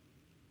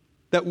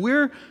 That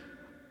we're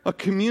a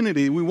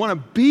community, we want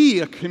to be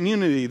a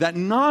community that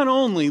not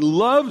only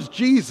loves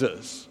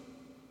Jesus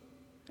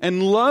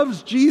and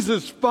loves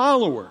Jesus'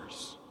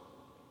 followers,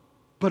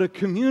 but a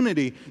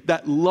community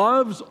that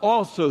loves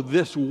also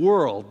this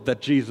world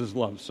that Jesus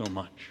loves so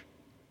much.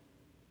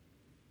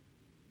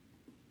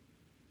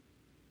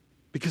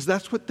 Because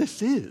that's what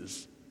this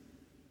is.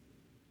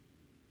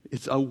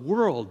 It's a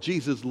world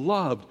Jesus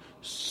loved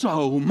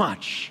so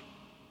much.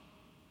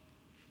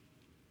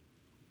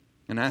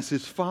 And as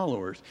his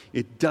followers,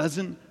 it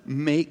doesn't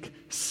make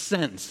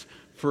sense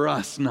for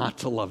us not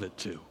to love it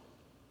too.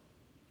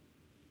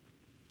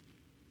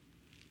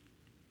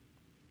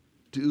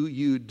 Do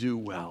you do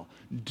well?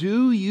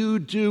 Do you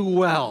do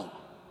well?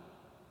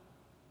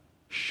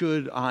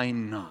 Should I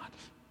not?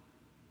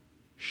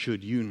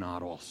 Should you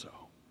not also?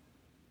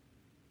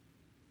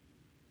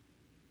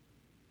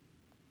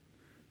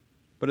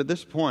 But at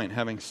this point,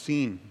 having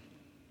seen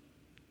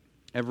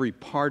every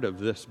part of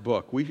this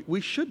book,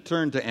 we should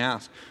turn to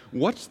ask,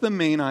 what's the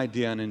main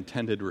idea and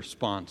intended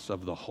response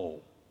of the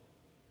whole?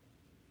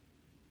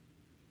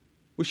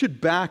 We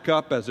should back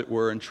up, as it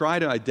were, and try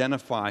to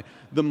identify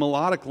the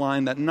melodic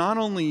line that not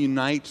only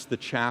unites the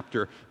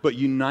chapter, but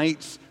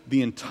unites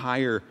the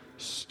entire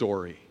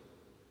story.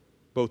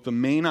 Both the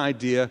main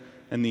idea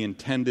and the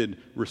intended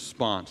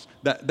response.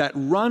 That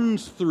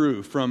runs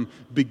through from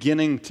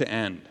beginning to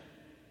end.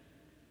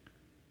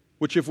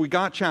 Which, if we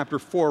got chapter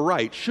 4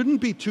 right,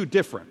 shouldn't be too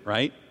different,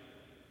 right?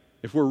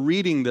 If we're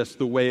reading this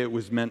the way it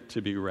was meant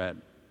to be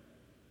read.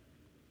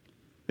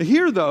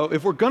 Here, though,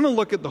 if we're going to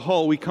look at the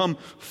whole, we come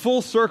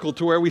full circle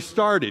to where we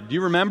started. Do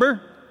you remember?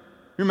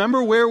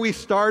 Remember where we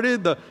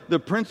started? The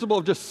principle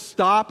of just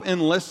stop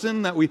and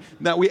listen, that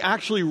we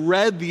actually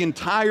read the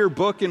entire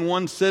book in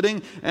one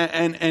sitting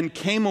and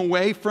came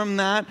away from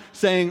that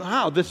saying,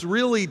 wow, this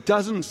really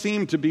doesn't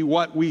seem to be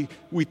what we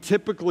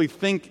typically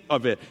think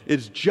of it.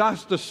 It's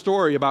just a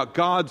story about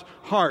God's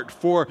heart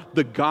for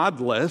the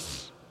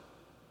godless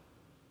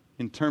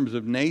in terms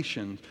of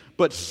nations,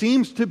 but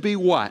seems to be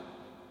what?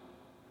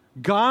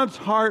 God's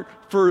heart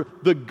for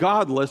the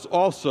godless,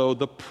 also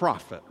the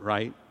prophet,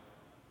 right?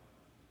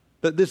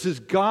 That this is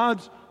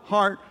God's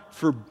heart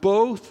for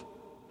both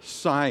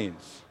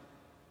sides.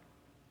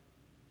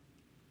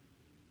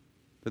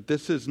 That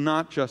this is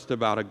not just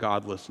about a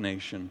godless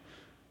nation,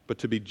 but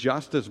to be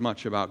just as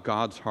much about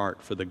God's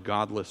heart for the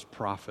godless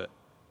prophet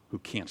who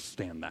can't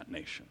stand that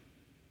nation.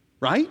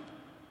 Right?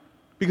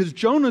 Because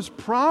Jonah's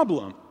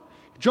problem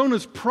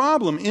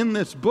in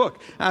this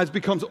book, as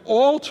becomes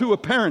all too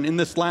apparent in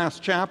this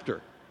last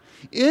chapter,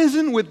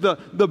 isn't with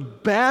the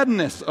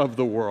badness of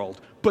the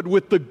world, but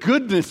with the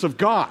goodness of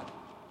God.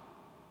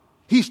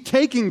 He's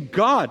taking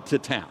God to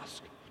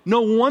task.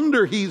 No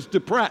wonder he's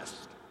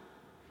depressed.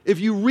 If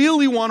you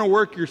really want to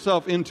work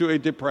yourself into a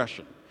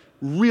depression,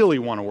 really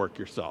want to work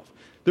yourself,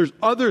 there's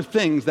other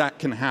things that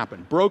can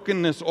happen.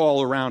 Brokenness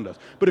all around us.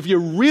 But if you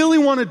really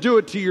want to do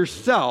it to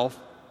yourself,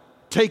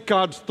 take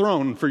God's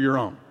throne for your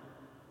own.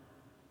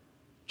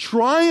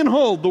 Try and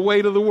hold the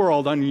weight of the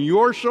world on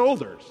your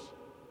shoulders,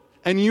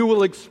 and you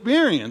will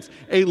experience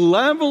a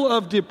level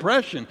of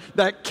depression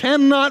that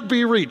cannot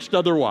be reached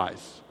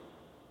otherwise.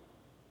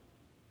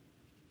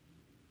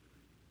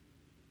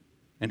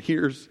 And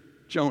here's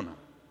Jonah.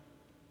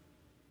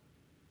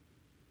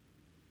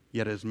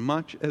 Yet as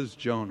much as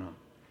Jonah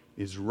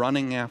is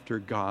running after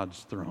God's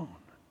throne,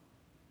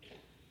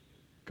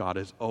 God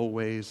is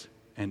always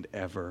and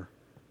ever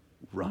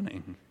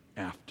running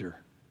after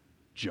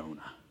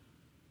Jonah.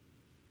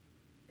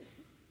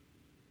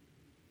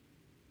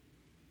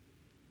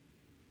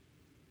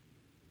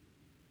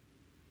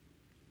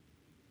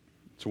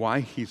 It's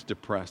why he's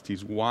depressed.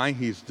 It's why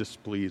he's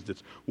displeased.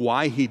 It's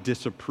why he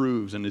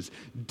disapproves and is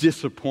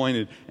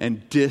disappointed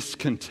and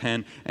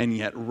discontent. And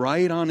yet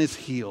right on his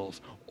heels,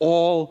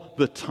 all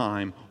the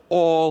time,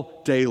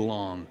 all day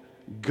long,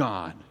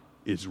 God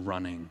is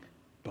running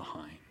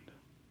behind.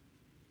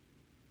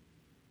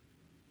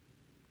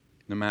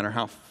 No matter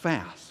how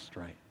fast,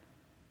 right?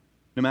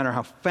 No matter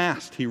how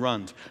fast he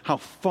runs, how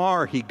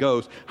far he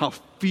goes, how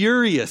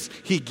furious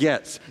he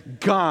gets,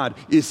 God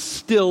is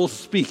still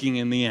speaking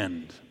in the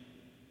end.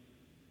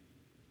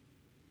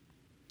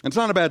 It's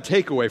not a bad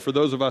takeaway for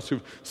those of us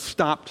who've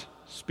stopped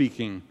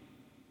speaking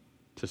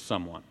to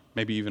someone,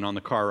 maybe even on the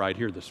car ride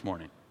here this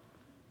morning.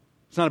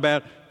 It's not a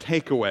bad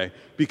takeaway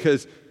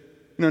because,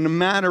 no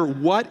matter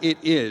what it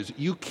is,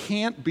 you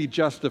can't be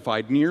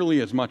justified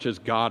nearly as much as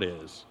God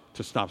is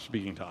to stop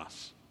speaking to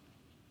us.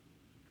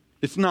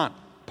 It's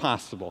not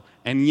possible,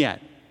 and yet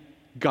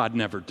God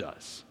never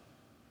does.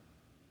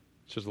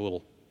 It's just a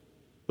little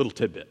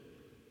tidbit.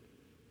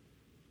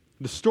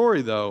 The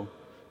story, though,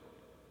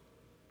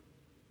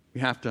 we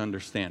have to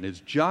understand,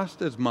 is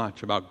just as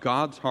much about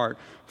God's heart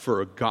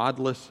for a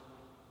godless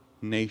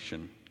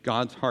nation,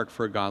 God's heart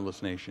for a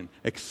godless nation,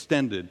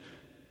 extended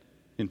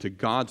into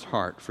God's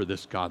heart for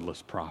this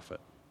godless prophet.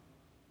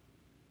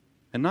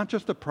 And not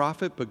just a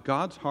prophet, but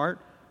God's heart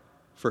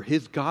for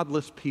his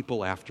godless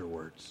people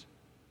afterwards.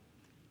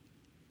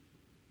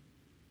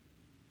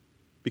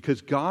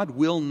 Because God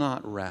will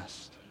not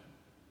rest.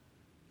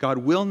 God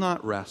will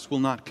not rest, will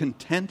not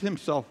content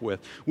himself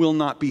with, will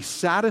not be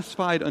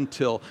satisfied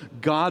until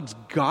God's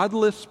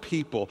godless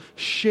people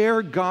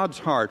share God's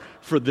heart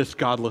for this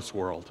godless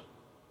world.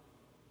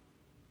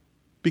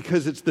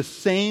 Because it's the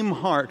same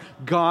heart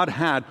God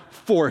had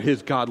for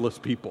his godless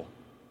people.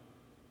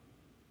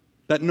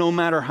 That no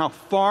matter how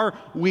far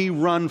we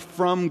run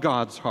from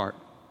God's heart,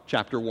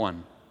 chapter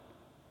 1,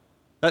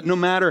 that no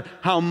matter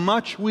how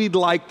much we'd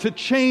like to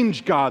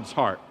change God's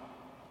heart,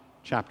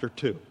 chapter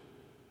 2,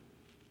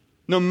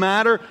 no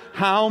matter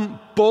how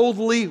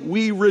boldly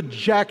we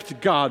reject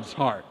God's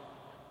heart,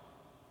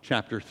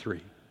 chapter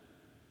 3,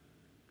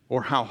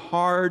 or how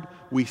hard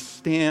we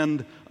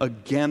stand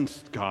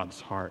against God's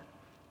heart,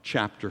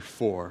 chapter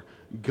 4,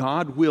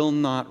 God will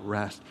not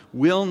rest,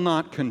 will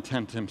not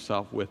content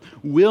himself with,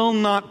 will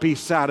not be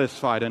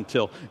satisfied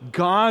until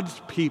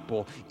God's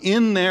people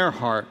in their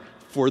heart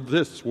for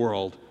this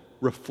world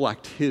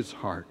reflect his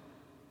heart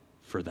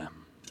for them.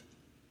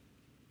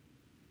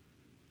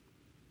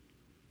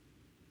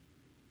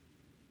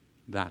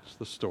 That's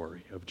the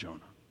story of Jonah.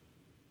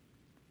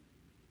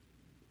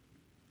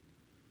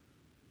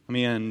 Let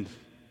me end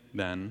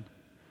then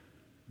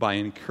by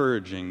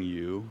encouraging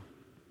you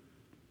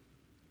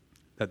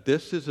that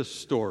this is a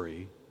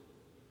story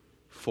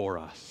for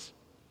us.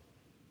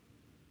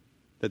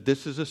 That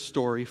this is a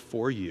story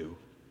for you,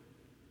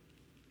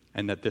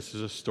 and that this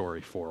is a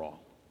story for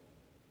all.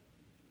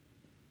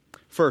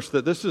 First,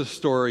 that this is a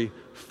story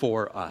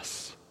for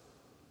us,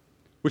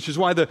 which is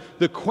why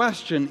the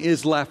question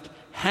is left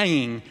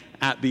hanging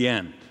at the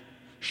end.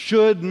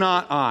 Should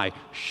not I?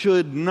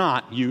 Should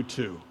not you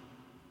too?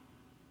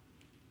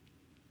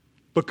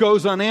 but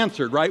goes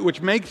unanswered, right?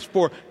 Which makes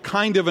for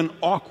kind of an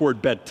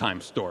awkward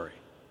bedtime story.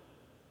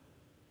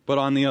 But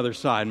on the other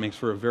side, makes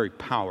for a very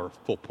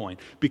powerful point,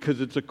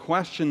 because it's a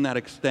question that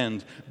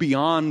extends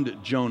beyond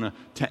Jonah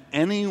to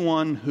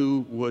anyone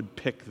who would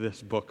pick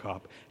this book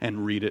up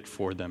and read it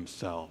for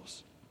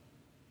themselves.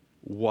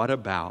 What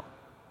about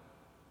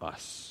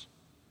us?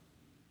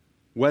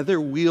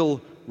 Whether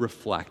we'll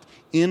reflect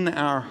in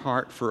our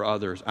heart for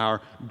others,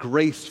 our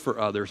grace for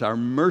others, our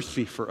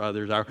mercy for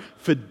others, our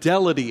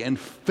fidelity and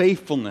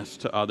faithfulness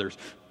to others,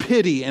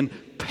 pity and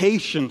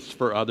patience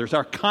for others,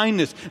 our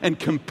kindness and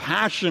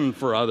compassion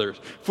for others,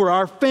 for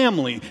our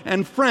family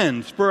and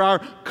friends, for our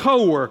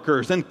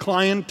coworkers and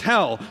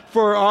clientele,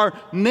 for our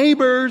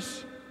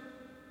neighbors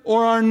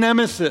or our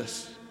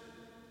nemesis,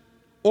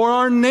 or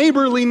our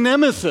neighborly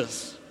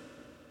nemesis,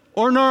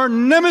 or our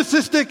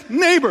nemesistic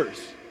neighbors.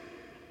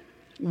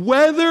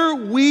 Whether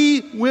we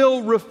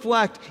will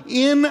reflect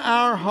in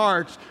our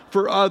hearts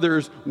for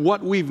others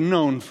what we've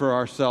known for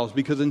ourselves.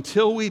 Because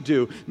until we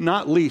do,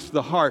 not least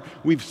the heart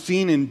we've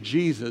seen in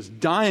Jesus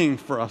dying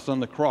for us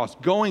on the cross,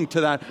 going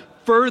to that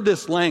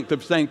furthest length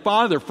of saying,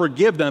 Father,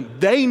 forgive them.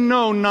 They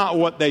know not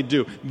what they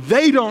do.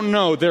 They don't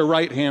know their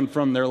right hand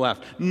from their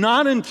left.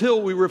 Not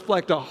until we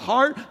reflect a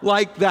heart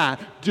like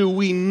that do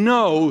we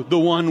know the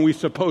one we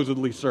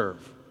supposedly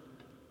serve.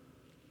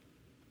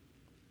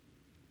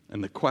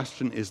 And the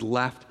question is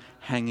left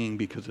hanging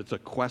because it's a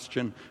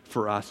question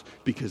for us,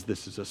 because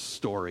this is a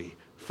story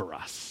for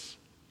us.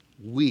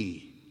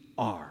 We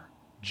are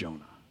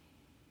Jonah.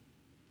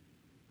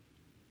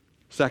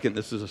 Second,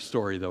 this is a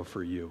story, though,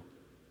 for you.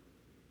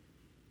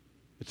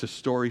 It's a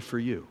story for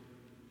you.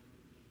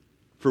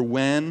 For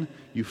when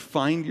you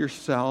find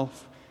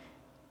yourself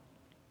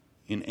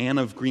in Anne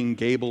of Green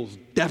Gables'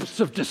 depths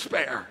of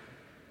despair,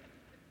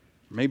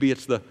 maybe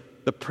it's the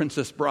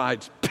Princess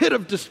Bride's pit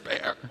of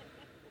despair,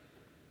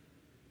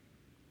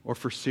 or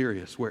for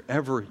Sirius,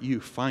 wherever you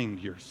find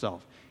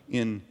yourself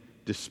in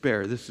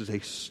despair, this is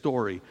a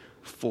story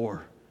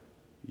for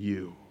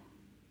you.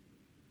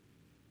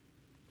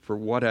 For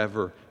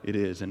whatever it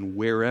is and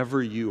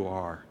wherever you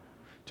are,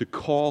 to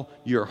call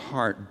your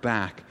heart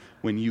back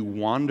when you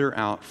wander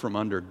out from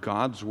under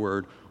God's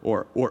word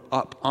or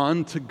up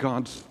onto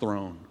God's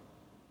throne,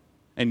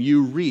 and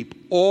you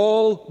reap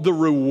all the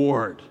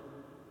reward,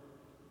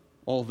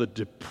 all the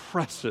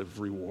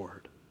depressive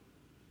reward.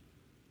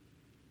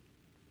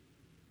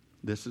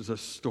 This is a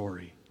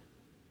story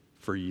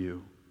for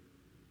you.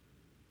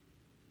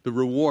 The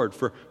reward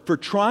for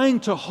trying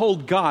to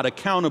hold God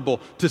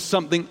accountable to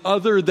something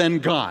other than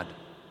God,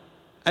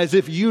 as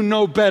if you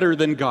know better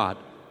than God.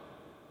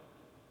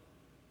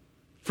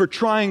 For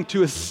trying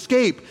to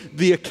escape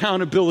the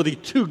accountability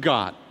to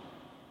God,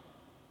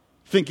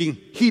 thinking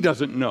He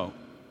doesn't know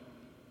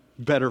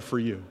better for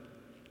you.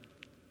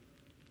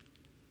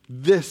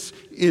 This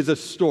is a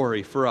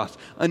story for us,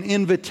 an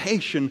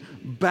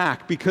invitation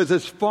back, because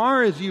as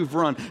far as you've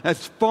run,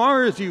 as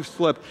far as you've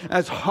slipped,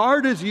 as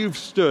hard as you've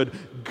stood,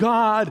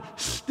 God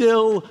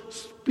still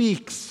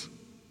speaks.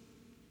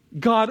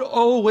 God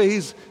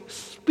always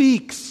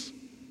speaks.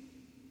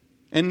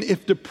 And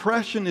if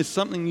depression is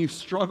something you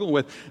struggle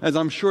with, as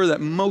I'm sure that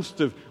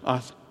most of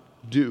us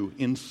do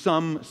in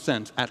some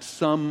sense, at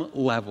some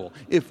level,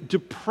 if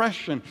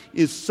depression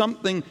is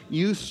something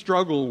you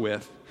struggle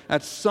with,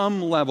 at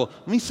some level.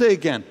 Let me say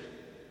again,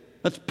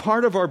 that's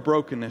part of our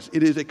brokenness.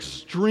 It is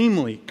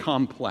extremely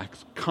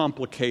complex,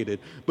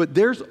 complicated, but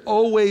there's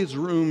always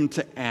room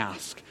to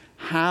ask,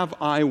 have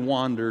I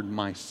wandered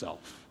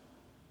myself?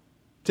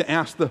 To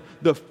ask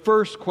the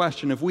first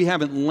question, if we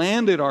haven't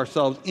landed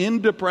ourselves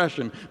in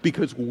depression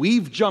because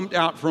we've jumped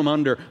out from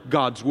under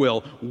God's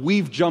will,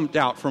 we've jumped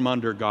out from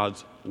under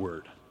God's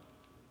word.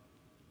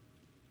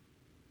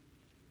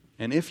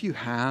 And if you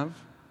have,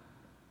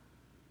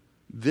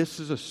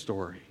 this is a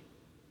story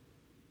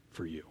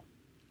for you.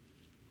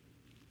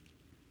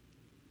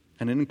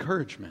 And an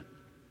encouragement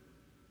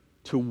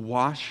to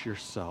wash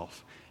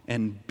yourself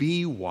and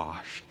be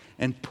washed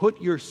and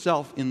put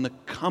yourself in the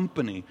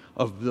company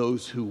of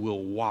those who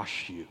will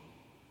wash you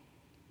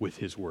with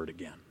His word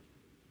again.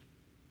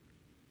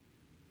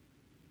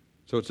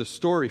 So it's a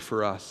story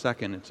for us.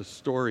 Second, it's a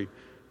story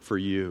for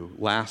you.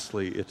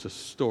 Lastly, it's a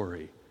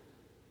story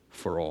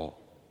for all.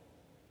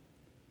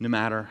 No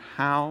matter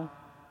how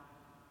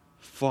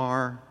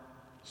far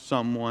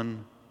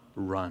someone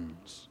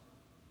runs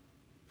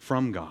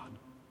from God,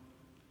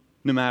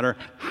 no matter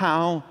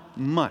how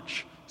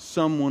much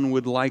someone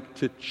would like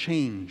to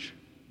change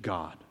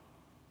God,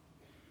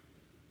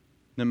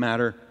 no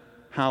matter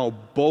how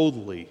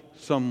boldly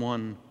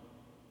someone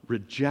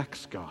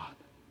rejects God,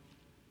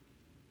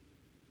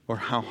 or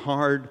how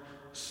hard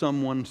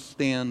someone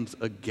stands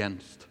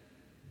against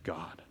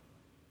God.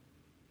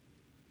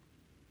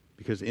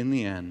 Because in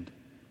the end,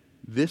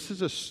 this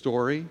is a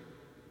story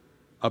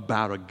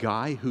about a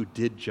guy who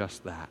did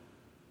just that.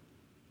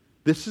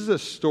 This is a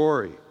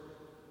story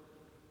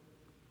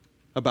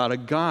about a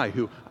guy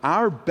who,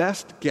 our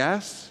best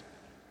guess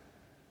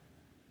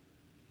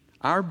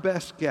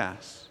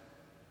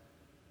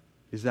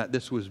is that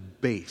this was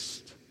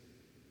based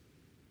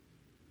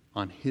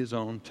on his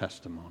own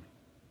testimony.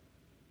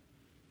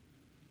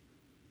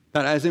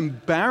 That as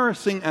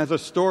embarrassing as a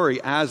story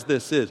as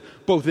this is,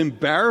 both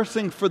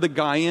embarrassing for the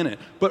guy in it,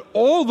 but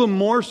all the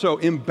more so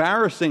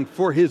embarrassing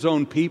for his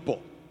own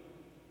people,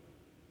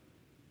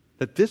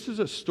 that this is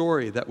a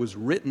story that was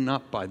written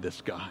up by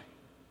this guy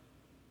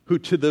who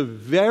to the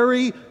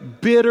very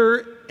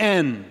bitter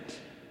end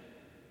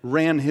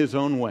ran his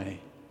own way.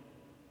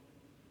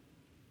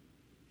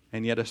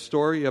 And yet a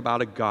story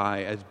about a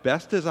guy, as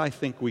best as I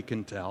think we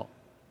can tell,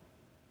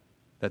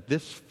 that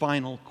this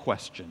final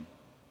question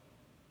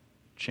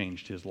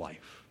changed his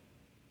life.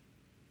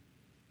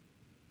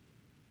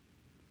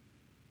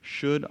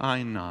 Should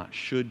I not,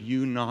 should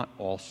you not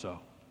also?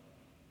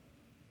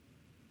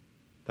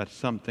 That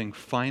something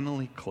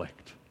finally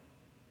clicked.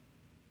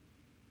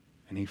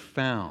 And he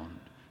found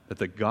that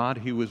the God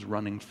he was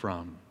running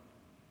from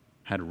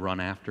had run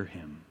after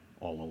him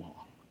all along.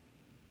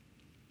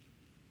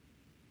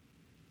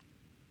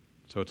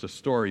 So it's a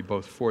story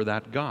both for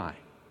that guy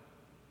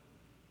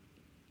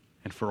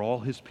and for all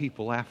his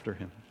people after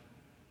him.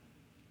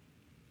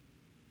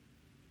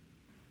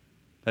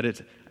 That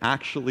it's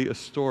actually a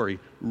story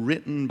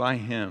written by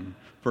him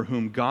for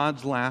whom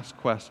God's last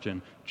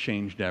question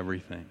changed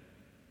everything.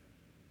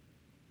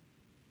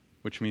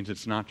 Which means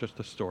it's not just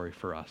a story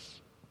for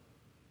us.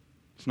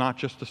 It's not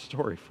just a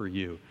story for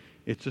you.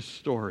 It's a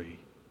story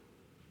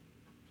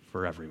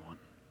for everyone.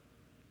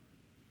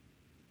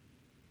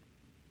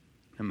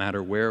 No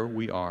matter where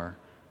we are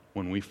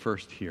when we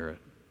first hear it,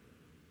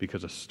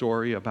 because a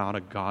story about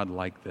a God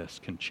like this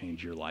can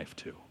change your life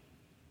too.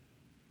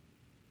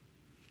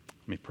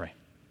 Let me pray.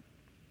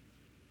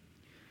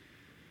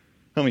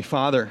 Heavenly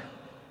Father,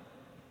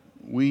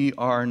 we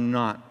are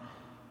not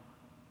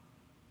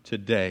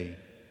today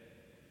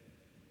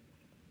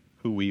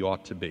who we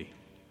ought to be.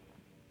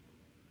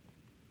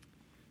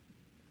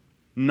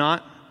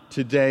 Not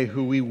today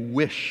who we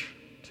wish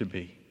to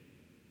be.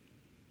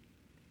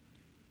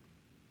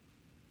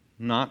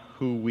 Not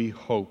who we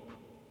hope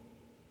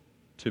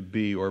to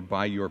be or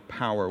by your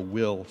power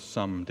will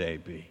someday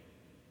be.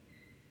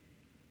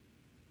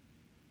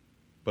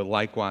 But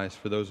likewise,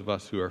 for those of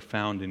us who are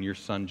found in your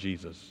Son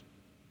Jesus,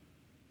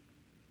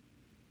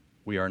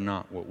 we are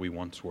not what we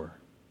once were.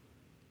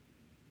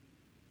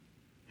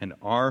 And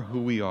are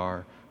who we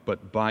are,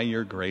 but by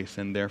your grace,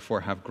 and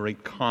therefore have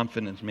great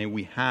confidence. May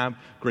we have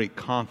great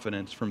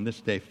confidence from this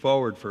day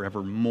forward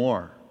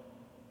forevermore,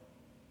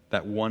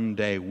 that one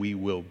day we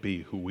will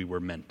be who we were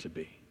meant to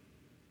be.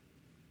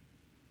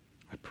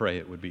 I pray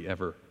it would be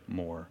ever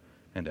more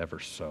and ever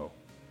so.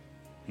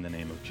 In the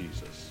name of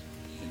Jesus,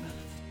 amen.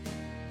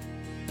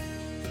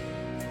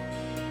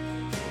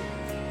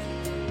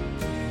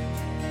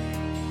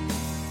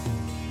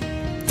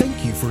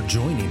 Thank you for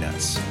joining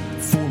us.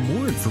 For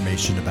more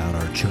information about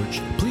our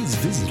church, please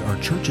visit our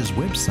church's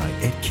website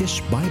at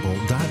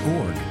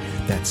kishbible.org.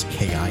 That's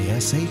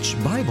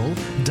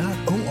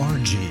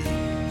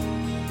KISHbible.org.